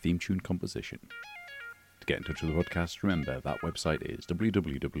for the theme tune composition. To get in touch with the podcast, remember that website is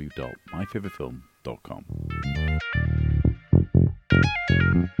www.myfavoritefilm.com.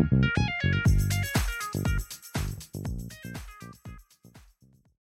 Bye.